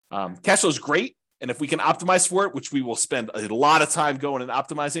 Cash flow is great. And if we can optimize for it, which we will spend a lot of time going and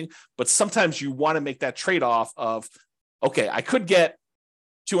optimizing, but sometimes you want to make that trade-off of, okay, I could get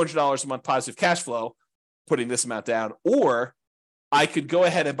 $200 a month positive cash flow, putting this amount down, or I could go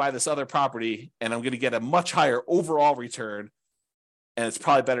ahead and buy this other property and I'm going to get a much higher overall return. And it's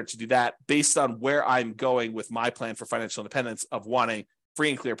probably better to do that based on where I'm going with my plan for financial independence of wanting free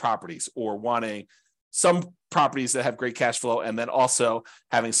and clear properties, or wanting some properties that have great cash flow, and then also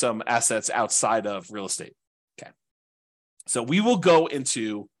having some assets outside of real estate. Okay. So we will go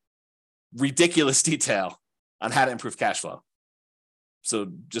into ridiculous detail on how to improve cash flow. So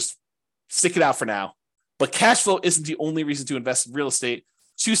just stick it out for now. But cash flow isn't the only reason to invest in real estate.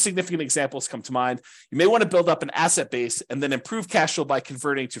 2 significant examples come to mind. You may want to build up an asset base and then improve cash flow by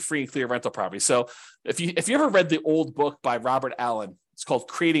converting to free and clear rental property. So if you ever read the old book by Robert Allen, it's called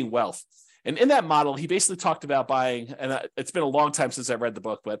Creating Wealth. And in that model, he basically talked about buying, and it's been a long time since I read the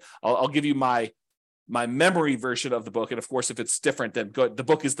book, but I'll give you my memory version of the book. And of course, if it's different, then the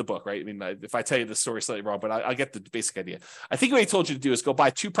book is the book, right? I mean, if I tell you the story slightly wrong, but I'll get the basic idea. I think what he told you to do is go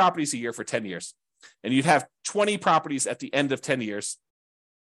buy 2 properties a year for 10 years. And you'd have 20 properties at the end of 10 years.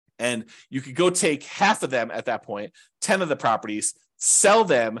 And you could go take half of them at that point, 10 of the properties, sell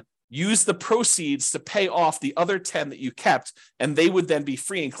them, use the proceeds to pay off the other 10 that you kept, and they would then be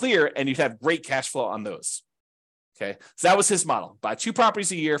free and clear, and you'd have great cash flow on those. Okay. So that was his model. Buy 2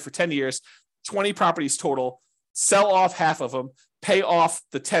 properties a year for 10 years, 20 properties total, sell off half of them, pay off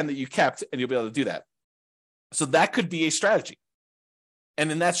the 10 that you kept, and you'll be able to do that. So that could be a strategy. And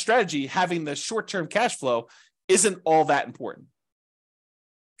in that strategy, having the short-term cash flow isn't all that important.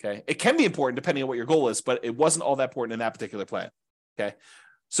 Okay. It can be important depending on what your goal is, but it wasn't all that important in that particular plan. Okay.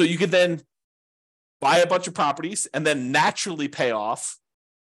 So you could then buy a bunch of properties and then naturally pay off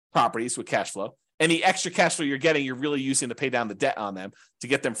properties with cash flow. Any extra cash flow you're getting, you're really using to pay down the debt on them to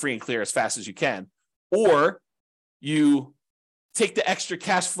get them free and clear as fast as you can. Or you take the extra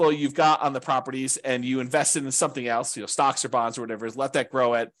cash flow you've got on the properties and you invest it in something else, stocks or bonds or whatever, let that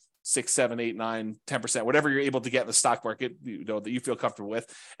grow at 6, 7, 8, 9, 10%, whatever you're able to get in the stock market, that you feel comfortable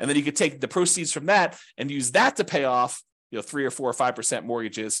with. And then you could take the proceeds from that and use that to pay off 3 or 4 or 5%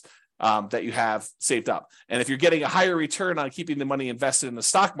 mortgages that you have saved up. And if you're getting a higher return on keeping the money invested in the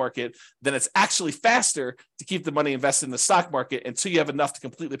stock market, then it's actually faster to keep the money invested in the stock market until you have enough to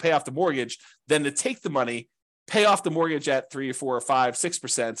completely pay off the mortgage than to take the money, pay off the mortgage at 3 or 4 or 5,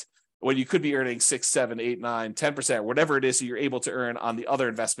 6%, when you could be earning 6, 7, 8, 9, 10%, whatever it is that you're able to earn on the other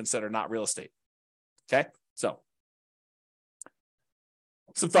investments that are not real estate. Okay. So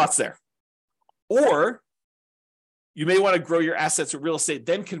some thoughts there. Or you may want to grow your assets with real estate,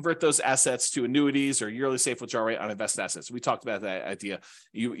 then convert those assets to annuities or yearly safe withdrawal rate on invested assets. We talked about that idea.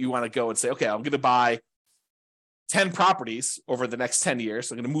 You want to go and say, okay, I'm going to buy 10 properties over the next 10 years.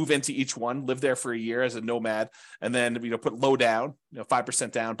 So I'm going to move into each one, live there for a year as a nomad, and then, put low down,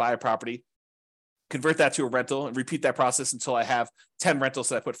 5% down, buy a property, convert that to a rental, and repeat that process until I have 10 rentals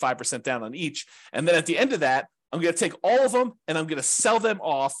that I put 5% down on each. And then at the end of that, I'm going to take all of them and I'm going to sell them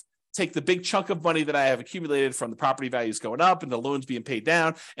off, take the big chunk of money that I have accumulated from the property values going up and the loans being paid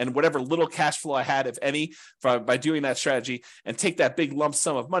down and whatever little cash flow I had, if any, by doing that strategy, and take that big lump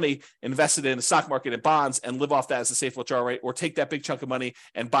sum of money, invest it in the stock market and bonds, and live off that as a safe withdrawal rate, or take that big chunk of money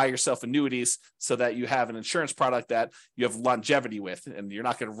and buy yourself annuities so that you have an insurance product that you have longevity with, and you're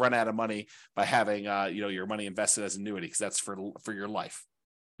not going to run out of money by having your money invested as annuity, because that's for your life,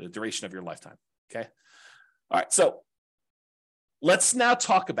 the duration of your lifetime. Okay. All right. So let's now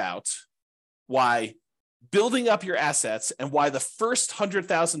talk about why building up your assets and why the first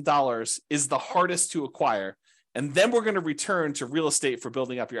 $100,000 is the hardest to acquire. And then we're going to return to real estate for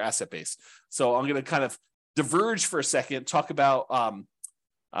building up your asset base. So I'm going to kind of diverge for a second, talk about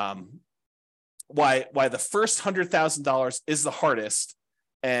why the first $100,000 is the hardest.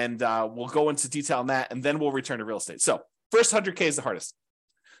 And we'll go into detail on that, and then we'll return to real estate. So first 100K is the hardest.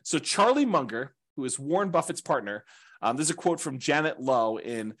 So Charlie Munger, who is Warren Buffett's partner, there's a quote from Janet Lowe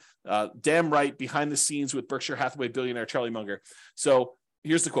in Damn Right, Behind the Scenes with Berkshire Hathaway billionaire Charlie Munger. So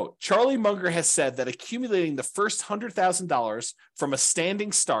here's the quote. Charlie Munger has said that accumulating the first $100,000 from a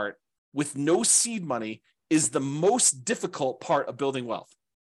standing start with no seed money is the most difficult part of building wealth.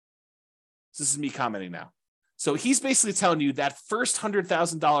 So this is me commenting now. So he's basically telling you that first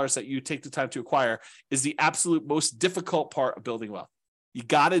 $100,000 that you take the time to acquire is the absolute most difficult part of building wealth. You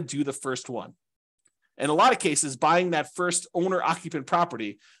got to do the first one. In a lot of cases, buying that first owner-occupant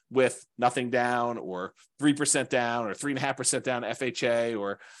property with nothing down, or 3% down, or 3.5% down FHA,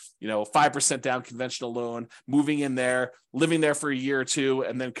 or 5% down conventional loan, moving in there, living there for a year or two,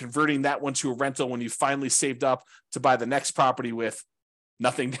 and then converting that one to a rental when you finally saved up to buy the next property with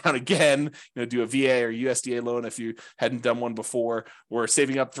nothing down again, do a VA or USDA loan if you hadn't done one before, or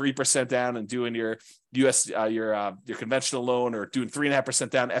saving up 3% down and doing your your conventional loan, or doing 3.5%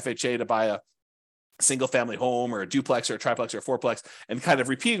 down FHA to buy a single family home, or a duplex or a triplex or a fourplex, and kind of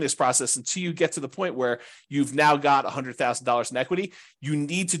repeating this process until you get to the point where you've now got $100,000 in equity. You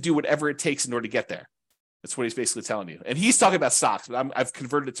need to do whatever it takes in order to get there. That's what he's basically telling you. And he's talking about stocks, but I've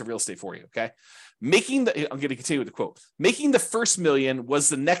converted it to real estate for you. Okay. I'm going to continue with the quote. Making the first million was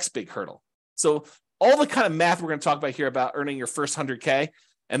the next big hurdle. So all the kind of math we're going to talk about here about earning your first 100K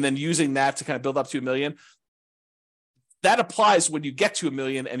and then using that to kind of build up to $1 million, that applies when you get to $1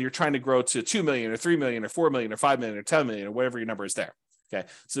 million and you're trying to grow to 2 million or 3 million or 4 million or 5 million or 10 million or whatever your number is there. Okay.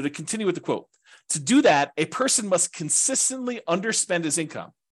 So to continue with the quote, to do that, a person must consistently underspend his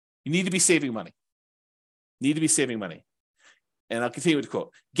income. You need to be saving money. And I'll continue with the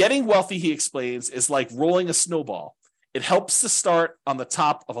quote. Getting wealthy, he explains, is like rolling a snowball. It helps to start on the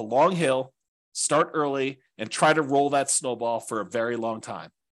top of a long hill, start early, and try to roll that snowball for a very long time.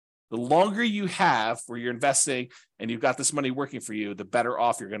 The longer you have where you're investing and you've got this money working for you, the better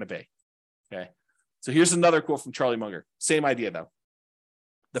off you're going to be. Okay. So here's another quote from Charlie Munger. Same idea though.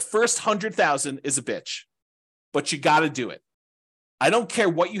 The first 100,000 is a bitch, but you got to do it. I don't care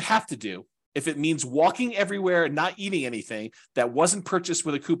what you have to do. If it means walking everywhere and not eating anything that wasn't purchased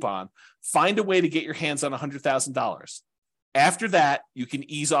with a coupon, find a way to get your hands on $100,000. After that, you can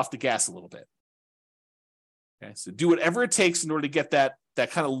ease off the gas a little bit. Okay. So do whatever it takes in order to get that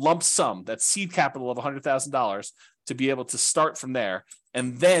kind of lump sum, that seed capital of $100,000 to be able to start from there.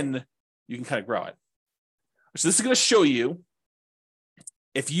 And then you can kind of grow it. So this is going to show you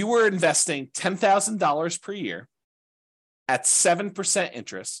if you were investing $10,000 per year at 7%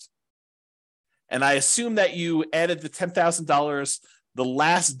 interest, and I assume that you added the $10,000 the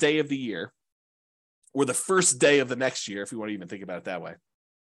last day of the year or the first day of the next year, if you want to even think about it that way.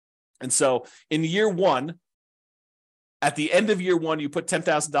 And so in year one, at the end of year one, you put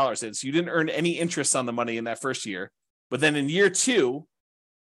 $10,000 in. So you didn't earn any interest on the money in that first year. But then in year two,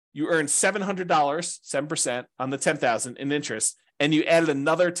 you earned $700, 7% on the $10,000 in interest, and you added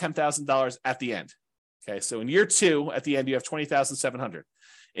another $10,000 at the end. Okay, so in year two, at the end, you have $20,700.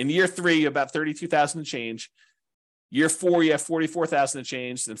 In year three, you have about $32,000 and change. Year four, you have $44,000 and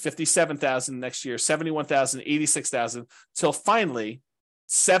change. Then $57,000 next year, $71,000, $86,000, till finally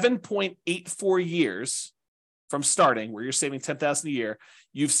 7.84 years from starting, where you're saving $10,000 a year,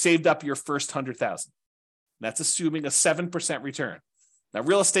 you've saved up your first $100,000. That's assuming a 7% return. Now,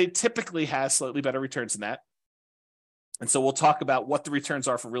 real estate typically has slightly better returns than that. And so we'll talk about what the returns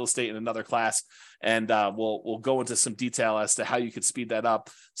are for real estate in another class, and we'll go into some detail as to how you could speed that up,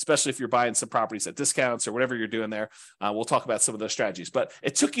 especially if you're buying some properties at discounts or whatever you're doing there. We'll talk about some of those strategies. But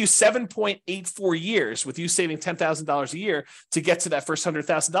it took you 7.84 years with you saving $10,000 a year to get to that first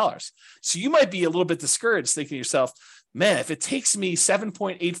 $100,000. So you might be a little bit discouraged, thinking to yourself, man, if it takes me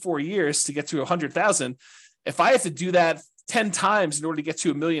 7.84 years to get to 100,000, if I have to do that 10 times in order to get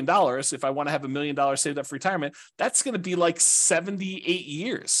to $1 million, if I want to have $1 million saved up for retirement, that's going to be like 78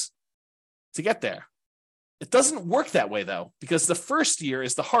 years to get there. It doesn't work that way, though, because the first year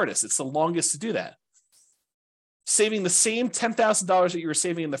is the hardest. It's the longest to do that. Saving the same $10,000 that you were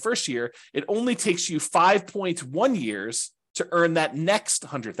saving in the first year, it only takes you 5.1 years to earn that next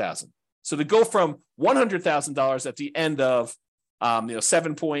 $100,000. So to go from $100,000 at the end of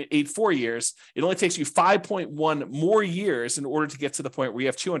 7.84 years, it only takes you 5.1 more years in order to get to the point where you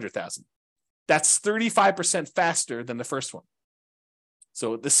have 200,000. That's 35% faster than the first one.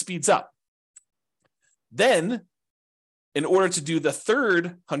 So this speeds up. Then, in order to do the third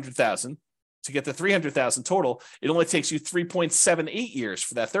 100,000, to get the 300,000 total, it only takes you 3.78 years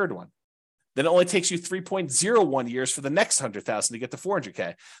for that third one. Then it only takes you 3.01 years for the next 100,000 to get to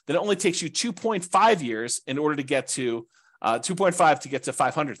 400K. Then it only takes you 2.5 years in order to get to 2.5 to get to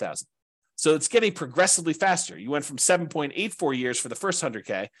 500,000. So it's getting progressively faster. You went from 7.84 years for the first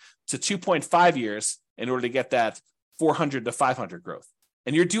 100K to 2.5 years in order to get that 400 to 500 growth.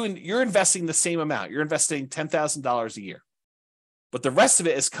 And you're investing the same amount. You're investing $10,000 a year. But the rest of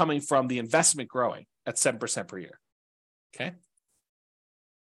it is coming from the investment growing at 7% per year. Okay.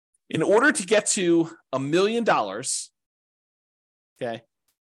 In order to get to $1 million, okay,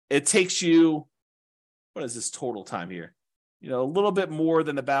 it takes you, what is this total time here? A little bit more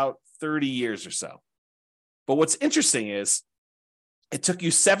than about 30 years or so. But what's interesting is it took you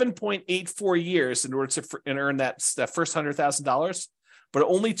 7.84 years in order to earn that first $100,000, but it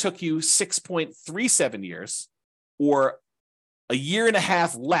only took you 6.37 years, or a year and a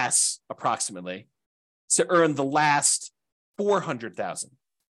half less approximately, to earn the last 400,000.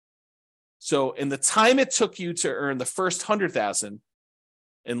 So in the time it took you to earn the first 100,000,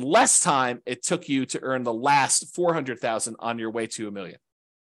 in less time it took you to earn the last 400,000 on your way to $1 million.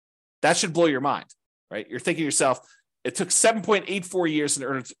 That should blow your mind, right? You're thinking to yourself, it took 7.84 years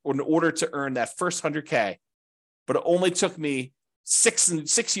in order to earn that first 100K, but it only took me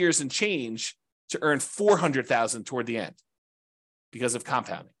 6 years and change to earn 400,000 toward the end because of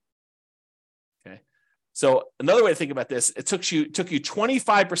compounding. Okay. So another way to think about this, it took you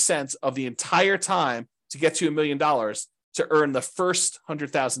 25% of the entire time to get to $1 million to earn the first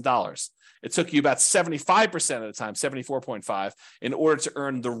 $100,000. It took you about 75% of the time, 74.5, in order to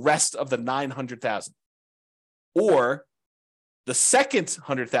earn the rest of the 900,000. Or the second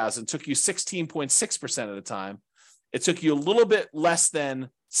 100,000 took you 16.6% of the time. It took you a little bit less than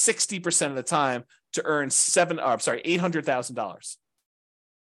 60% of the time to earn $800,000,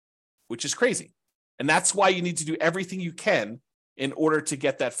 which is crazy. And that's why you need to do everything you can in order to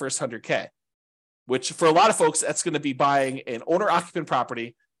get that first 100K. Which for a lot of folks, that's going to be buying an owner-occupant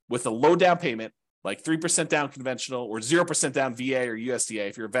property with a low down payment, like 3% down conventional or 0% down VA or USDA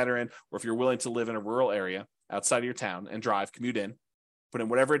if you're a veteran, or if you're willing to live in a rural area outside of your town and commute in, put in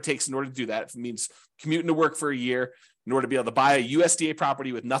whatever it takes in order to do that. If it means commuting to work for a year in order to be able to buy a USDA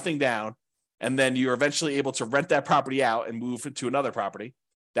property with nothing down, and then you're eventually able to rent that property out and move to another property,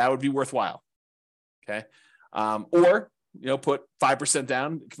 that would be worthwhile. Okay. Or, put 5%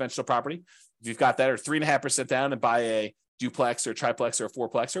 down conventional property. If you've got that, or 3.5% down and buy a duplex or triplex or a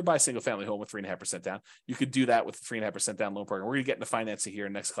fourplex, or buy a single family home with 3.5% down, you could do that with the 3.5% down loan program. We're going to get into financing here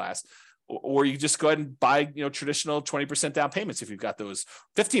in next class. Or you just go ahead and buy, traditional 20% down payments if you've got those,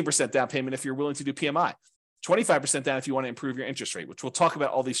 15% down payment if you're willing to do PMI, 25% down if you want to improve your interest rate, which we'll talk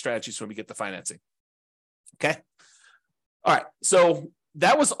about all these strategies when we get the financing. Okay. All right. So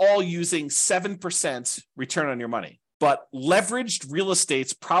that was all using 7% return on your money. But leveraged real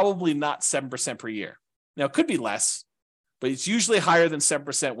estate's probably not 7% per year. Now, it could be less, but it's usually higher than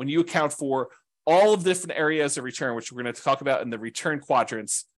 7% when you account for all of the different areas of return, which we're going to talk about in the return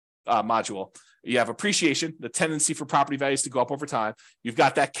quadrants module. You have appreciation, the tendency for property values to go up over time. You've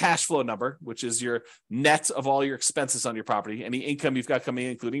got that cash flow number, which is your net of all your expenses on your property, any income you've got coming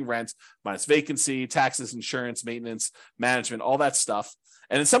in, including rent, minus vacancy, taxes, insurance, maintenance, management, all that stuff.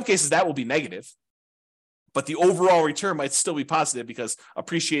 And in some cases, that will be negative. But the overall return might still be positive because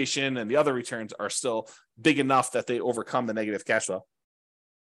appreciation and the other returns are still big enough that they overcome the negative cash flow.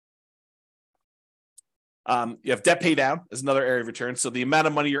 You have debt pay down is another area of return. So the amount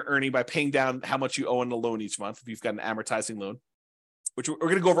of money you're earning by paying down how much you owe on the loan each month, if you've got an amortizing loan. which we're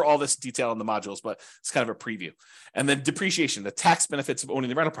going to go over all this detail in the modules, but it's kind of a preview. And then depreciation, the tax benefits of owning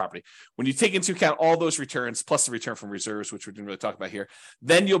the rental property. When you take into account all those returns, plus the return from reserves, which we didn't really talk about here,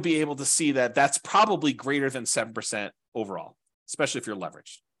 then you'll be able to see that that's probably greater than 7% overall, especially if you're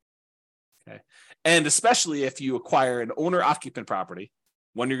leveraged. Okay. And especially if you acquire an owner-occupant property,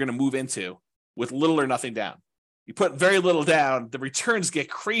 one you're going to move into with little or nothing down. You put very little down, the returns get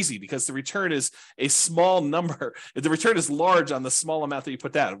crazy because the return is a small number. If the return is large on the small amount that you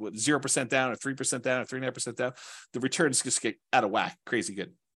put down, with 0% down or 3% down or 3.5% down, the returns just get out of whack, crazy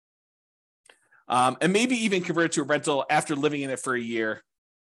good. And maybe even convert it to a rental after living in it for a year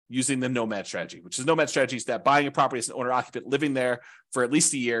using the nomad strategy, which is nomad strategy is that buying a property as an owner occupant, living there for at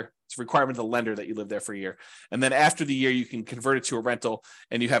least a year. It's a requirement of the lender that you live there for a year. And then after the year, you can convert it to a rental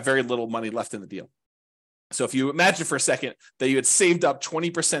and you have very little money left in the deal. So if you imagine for a second that you had saved up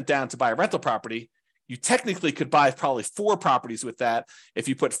 20% down to buy a rental property, you technically could buy probably 4 properties with that if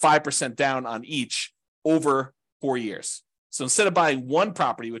you put 5% down on each over 4 years. So instead of buying one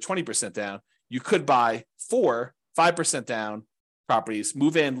property with 20% down, you could buy 4 5% down properties,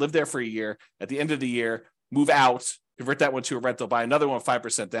 move in, live there for a year. At the end of the year, move out, convert that one to a rental, buy another one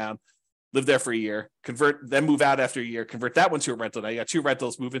 5% down, live there for a year, convert, then move out after a year, convert that one to a rental. Now you got 2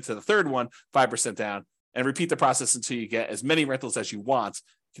 rentals, move into the third one, 5% down, and repeat the process until you get as many rentals as you want,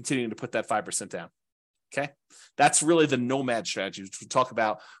 continuing to put that 5% down. Okay. That's really the nomad strategy, which we talk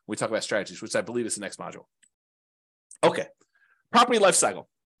about when we talk about strategies, which I believe is the next module. Okay. Property life cycle.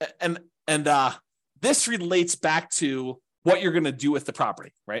 And this relates back to what you're going to do with the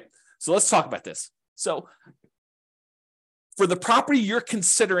property, right? So let's talk about this. So for the property you're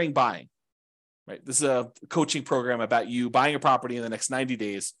considering buying, right? This is a coaching program about you buying a property in the next 90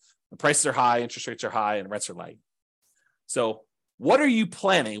 days. The prices are high, interest rates are high, and rents are light. So what are you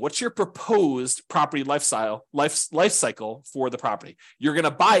planning? What's your proposed property life cycle for the property? You're going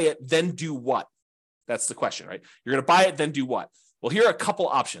to buy it, then do what? That's the question, right? You're going to buy it, then do what? Well, here are a couple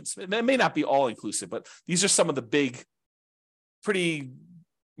options. It may not be all inclusive, but these are some of the big, pretty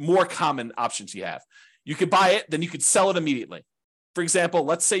more common options you have. You could buy it, then you could sell it immediately. For example,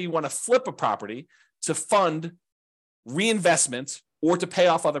 let's say you want to flip a property to fund reinvestment or to pay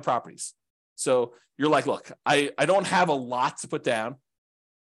off other properties. So you're like, look, I don't have a lot to put down,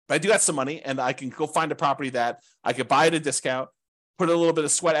 but I do got some money and I can go find a property that I could buy at a discount, put a little bit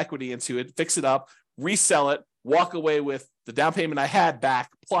of sweat equity into it, fix it up, resell it, walk away with the down payment I had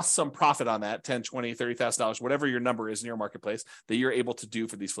back, plus some profit on that, $10,000, $20,000, $30,000, whatever your number is in your marketplace that you're able to do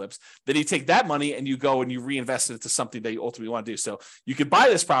for these flips. Then you take that money and you go and you reinvest it into something that you ultimately want to do. So you could buy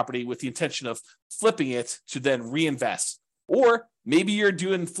this property with the intention of flipping it to then reinvest. Or maybe you're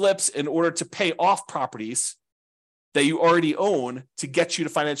doing flips in order to pay off properties that you already own to get you to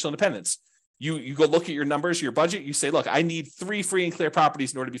financial independence. You go look at your numbers, your budget, you say, look, I need 3 free and clear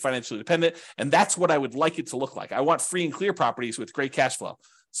properties in order to be financially independent. And that's what I would like it to look like. I want free and clear properties with great cash flow.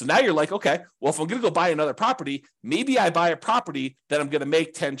 So now you're like, okay, well, if I'm going to go buy another property, maybe I buy a property that I'm going to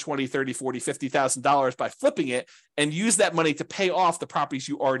make $10,000, $20,000, $30,000, $40,000, $50,000 by flipping it and use that money to pay off the properties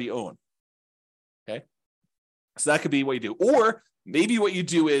you already own. Okay. So that could be what you do. Or maybe what you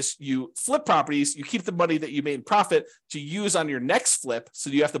do is you flip properties, you keep the money that you made in profit to use on your next flip. So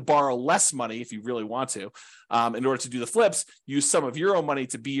you have to borrow less money if you really want to. In order to do the flips, use some of your own money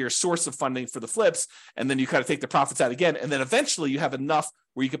to be your source of funding for the flips. And then you kind of take the profits out again. And then eventually you have enough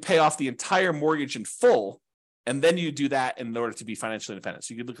where you could pay off the entire mortgage in full. And then you do that in order to be financially independent.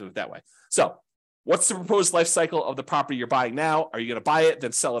 So you could look at it that way. So what's the proposed life cycle of the property you're buying now? Are you going to buy it,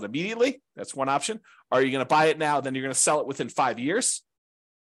 then sell it immediately? That's one option. Are you going to buy it now, then you're going to sell it within 5 years?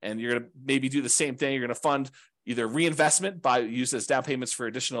 And you're going to maybe do the same thing. You're going to fund either reinvestment by use as down payments for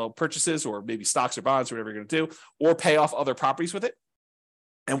additional purchases, or maybe stocks or bonds, or whatever you're going to do, or pay off other properties with it.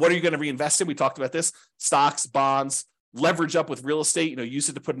 And what are you going to reinvest in? We talked about this: stocks, bonds, leverage up with real estate, use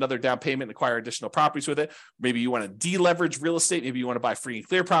it to put another down payment and acquire additional properties with it. Maybe you want to deleverage real estate. Maybe you want to buy free and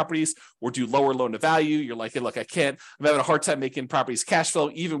clear properties or do lower loan to value. You're like, hey, look, I'm having a hard time making properties cash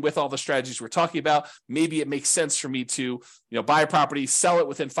flow, even with all the strategies we're talking about. Maybe it makes sense for me to, buy a property, sell it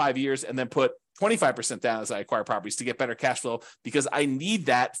within 5 years, and then put 25% down as I acquire properties to get better cash flow, because I need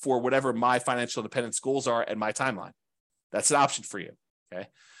that for whatever my financial independence goals are and my timeline. That's an option for you. Okay.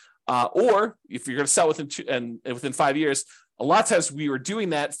 Or if you're going to sell within 5 years, a lot of times we were doing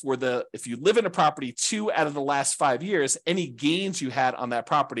that if you live in a property 2 out of the last 5 years, any gains you had on that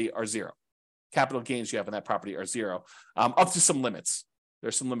property are zero. Capital gains you have on that property are zero, up to some limits.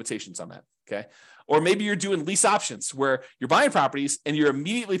 There's some limitations on that. Okay. Or maybe you're doing lease options where you're buying properties and you're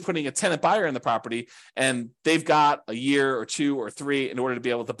immediately putting a tenant buyer in the property, and they've got a year or 2 or 3 in order to be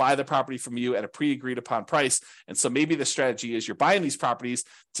able to buy the property from you at a pre-agreed upon price. And so maybe the strategy is you're buying these properties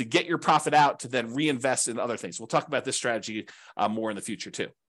to get your profit out to then reinvest in other things. We'll talk about this strategy more in the future too.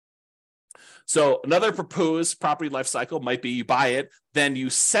 So another proposed property life cycle might be you buy it, then you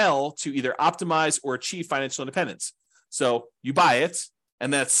sell to either optimize or achieve financial independence. So you buy it,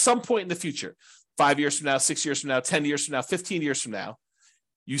 and then at some point in the future, 5 years from now, 6 years from now, 10 years from now, 15 years from now,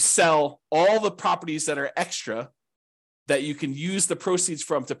 you sell all the properties that are extra that you can use the proceeds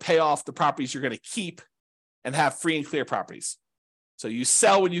from to pay off the properties you're going to keep and have free and clear properties. So you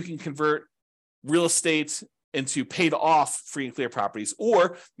sell when you can convert real estate into paid off free and clear properties.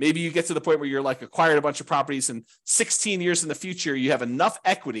 Or maybe you get to the point where you're like acquired a bunch of properties and 16 years in the future, you have enough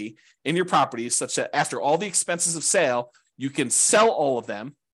equity in your properties such that after all the expenses of sale, you can sell all of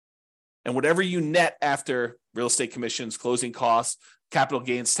them. And whatever you net after real estate commissions, closing costs, capital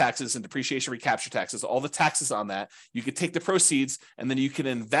gains taxes, and depreciation recapture taxes, all the taxes on that, you could take the proceeds and then you can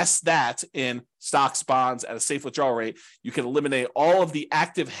invest that in stocks, bonds at a safe withdrawal rate. You can eliminate all of the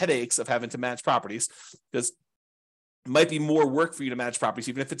active headaches of having to manage properties, because it might be more work for you to manage properties,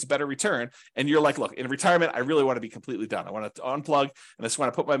 even if it's a better return. And you're like, look, in retirement, I really want to be completely done. I want to unplug and I just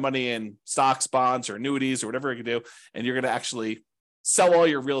want to put my money in stocks, bonds, or annuities or whatever I can do. And you're going to actually sell all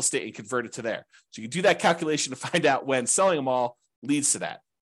your real estate and convert it to there. So you can do that calculation to find out when selling them all leads to that.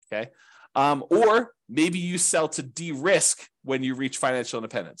 Okay. Or maybe you sell to de-risk when you reach financial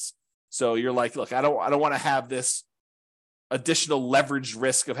independence. So you're like, look, I don't want to have this additional leverage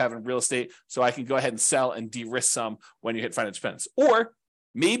risk of having real estate, so I can go ahead and sell and de-risk some when you hit financial independence. Or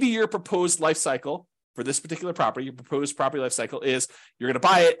maybe your proposed life cycle for this particular property, your proposed property life cycle is you're going to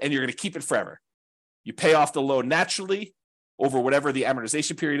buy it and you're going to keep it forever. You pay off the loan naturally over whatever the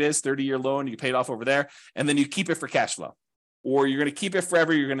amortization period is, 30-year loan, you pay it off over there, and then you keep it for cash flow. Or you're going to keep it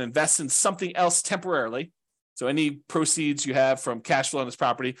forever, you're going to invest in something else temporarily. So any proceeds you have from cash flow on this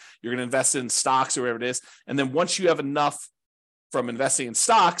property, you're going to invest in stocks or whatever it is. And then once you have enough from investing in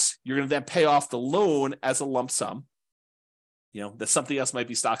stocks, you're going to then pay off the loan as a lump sum. You know, that something else might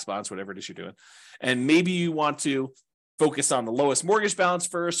be stocks, bonds, whatever it is you're doing. And maybe you want to focus on the lowest mortgage balance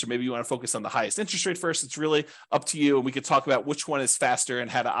first, or maybe you want to focus on the highest interest rate first. It's really up to you. And we could talk about which one is faster and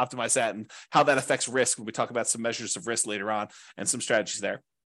how to optimize that and how that affects risk when we talk about some measures of risk later on and some strategies there.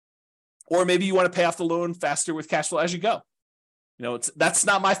 Or maybe you want to pay off the loan faster with cash flow as you go. You know, that's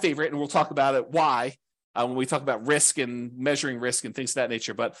not my favorite, and we'll talk about it why when we talk about risk and measuring risk and things of that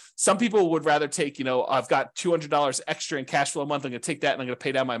nature. But some people would rather take, you know, I've got $200 extra in cash flow a month. I'm going to take that and I'm going to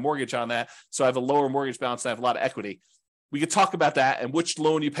pay down my mortgage on that. So I have a lower mortgage balance and I have a lot of equity. We could talk about that and which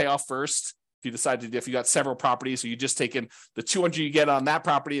loan you pay off first. If you decide to, if you got several properties, or you just taking the $200 you get on that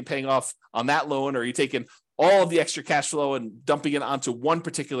property and paying off on that loan, or you taking all of the extra cash flow and dumping it onto one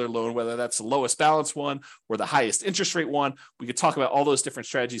particular loan, whether that's the lowest balance one or the highest interest rate one. We could talk about all those different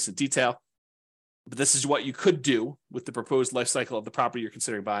strategies in detail. But this is what you could do with the proposed life cycle of the property you're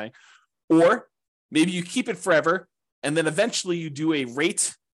considering buying. Or maybe you keep it forever, and then eventually you do a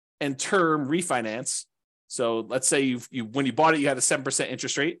rate and term refinance. So let's say you when you bought it, you had a 7%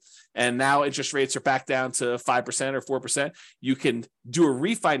 interest rate, and now interest rates are back down to 5% or 4%. You can do a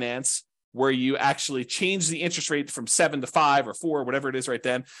refinance where you actually change the interest rate from 7 to 5 or 4, whatever it is right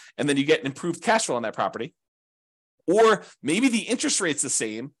then, and then you get an improved cash flow on that property. Or maybe the interest rate's the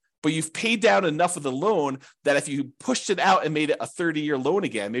same, but you've paid down enough of the loan that if you pushed it out and made it a 30-year loan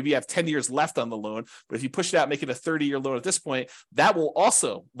again, maybe you have 10 years left on the loan, but if you push it out, make it a 30-year loan at this point, that will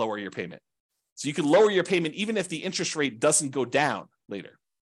also lower your payment. So you can lower your payment even if the interest rate doesn't go down later.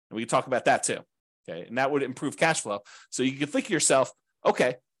 And we can talk about that too. Okay. And that would improve cash flow. So you can think to yourself,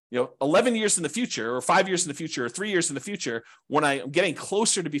 okay, 11 years in the future, or 5 years in the future, or 3 years in the future, when I'm getting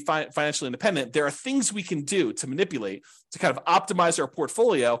closer to be financially independent, there are things we can do to manipulate, to kind of optimize our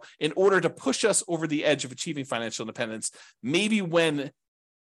portfolio in order to push us over the edge of achieving financial independence. Maybe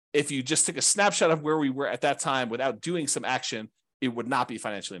if you just took a snapshot of where we were at that time without doing some action, it would not be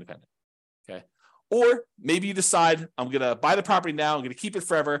financially independent. Okay. Or maybe you decide, I'm going to buy the property now, I'm going to keep it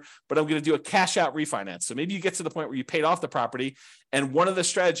forever, but I'm going to do a cash out refinance. So maybe you get to the point where you paid off the property, and one of the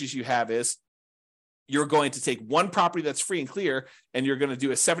strategies you have is you're going to take one property that's free and clear, and you're going to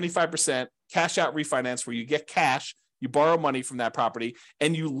do a 75% cash out refinance where you get cash, you borrow money from that property,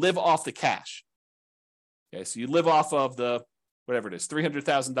 and you live off the cash. Okay, so you live off of the whatever it is,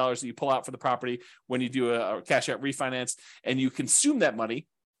 $300,000 that you pull out for the property when you do a cash out refinance, and you consume that money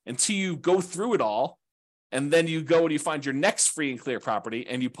until you go through it all, and then you go and you find your next free and clear property,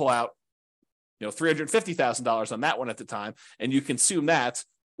 and you pull out, $350,000 on that one at the time, and you consume that.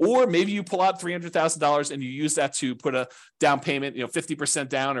 Or maybe you pull out $300,000 and you use that to put a down payment, 50%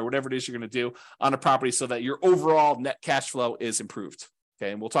 down or whatever it is you're going to do on a property so that your overall net cash flow is improved.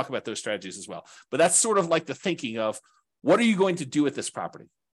 Okay. And we'll talk about those strategies as well. But that's sort of like the thinking of what are you going to do with this property?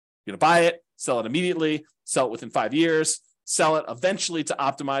 You're going to buy it, sell it immediately, sell it within 5 years, sell it eventually to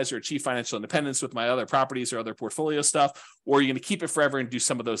optimize or achieve financial independence with my other properties or other portfolio stuff, or you're going to keep it forever and do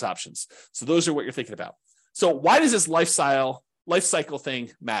some of those options. So those are what you're thinking about. So why does this life cycle thing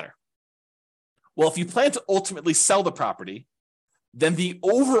matter? Well, if you plan to ultimately sell the property, then the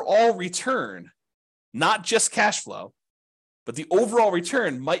overall return, not just cash flow, but the overall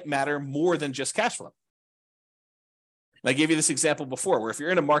return might matter more than just cash flow. And I gave you this example before, where if you're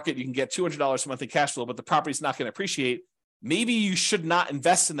in a market, you can get $200 a month in cash flow, but the property's not going to appreciate. Maybe you should not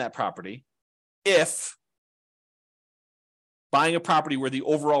invest in that property if buying a property where the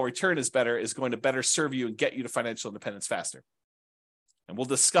overall return is better is going to better serve you and get you to financial independence faster. And we'll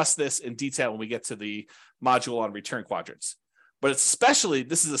discuss this in detail when we get to the module on return quadrants. But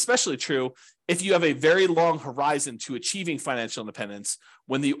this is especially true if you have a very long horizon to achieving financial independence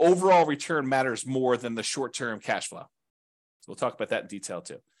when the overall return matters more than the short-term cash flow. So we'll talk about that in detail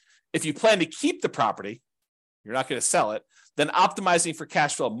too. If you plan to keep the property, you're not going to sell it, then optimizing for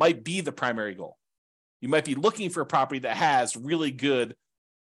cash flow might be the primary goal. You might be looking for a property that has really good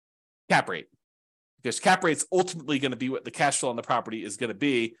cap rate, because cap rate's ultimately going to be what the cash flow on the property is going to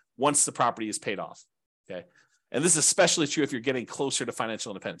be once the property is paid off. Okay. And this is especially true if you're getting closer to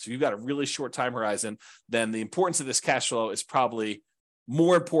financial independence. If you've got a really short time horizon, then the importance of this cash flow is probably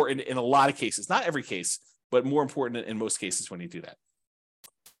more important in a lot of cases, not every case, but more important in most cases when you do that.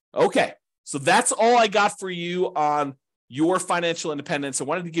 Okay. So that's all I got for you on your financial independence. I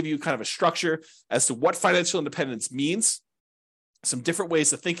wanted to give you kind of a structure as to what financial independence means, some different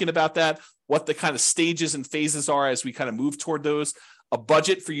ways of thinking about that, what the kind of stages and phases are as we kind of move toward those, a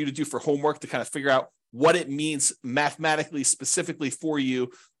budget for you to do for homework to kind of figure out what it means mathematically, specifically for you,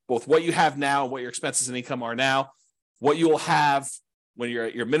 both what you have now and what your expenses and income are now, what you will have when you're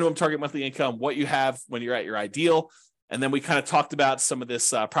at your minimum target monthly income, what you have when you're at your ideal. And then we kind of talked about some of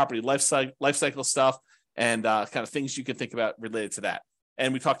this property life cycle stuff and kind of things you can think about related to that.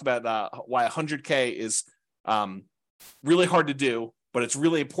 And we talked about why 100K is really hard to do, but it's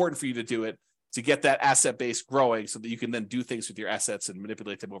really important for you to do it to get that asset base growing so that you can then do things with your assets and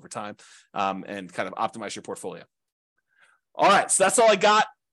manipulate them over time and kind of optimize your portfolio. All right, so that's all I got.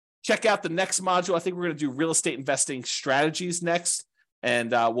 Check out the next module. I think we're going to do real estate investing strategies next.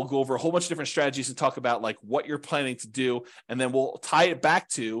 And we'll go over a whole bunch of different strategies and talk about like what you're planning to do. And then we'll tie it back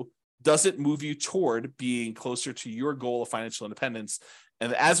to, does it move you toward being closer to your goal of financial independence?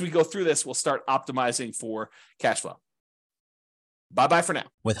 And as we go through this, we'll start optimizing for cash flow. Bye-bye for now.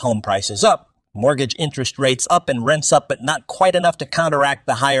 With home prices up, mortgage interest rates up, and rents up, but not quite enough to counteract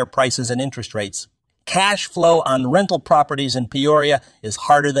the higher prices and interest rates, cash flow on rental properties in Peoria is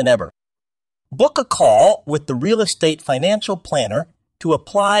harder than ever. Book a call with the Real Estate Financial Planner to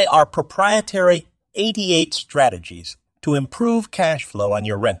apply our proprietary 88 strategies to improve cash flow on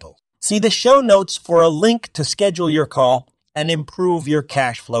your rentals. See the show notes for a link to schedule your call and improve your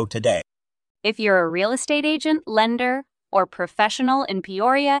cash flow today. If you're a real estate agent, lender, or professional in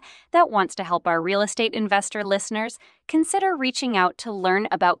Peoria that wants to help our real estate investor listeners, consider reaching out to learn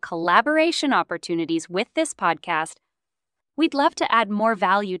about collaboration opportunities with this podcast. We'd love to add more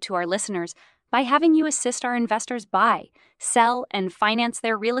value to our listeners by having you assist our investors buy, sell, and finance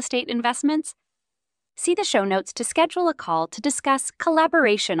their real estate investments. See the show notes to schedule a call to discuss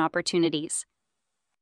collaboration opportunities.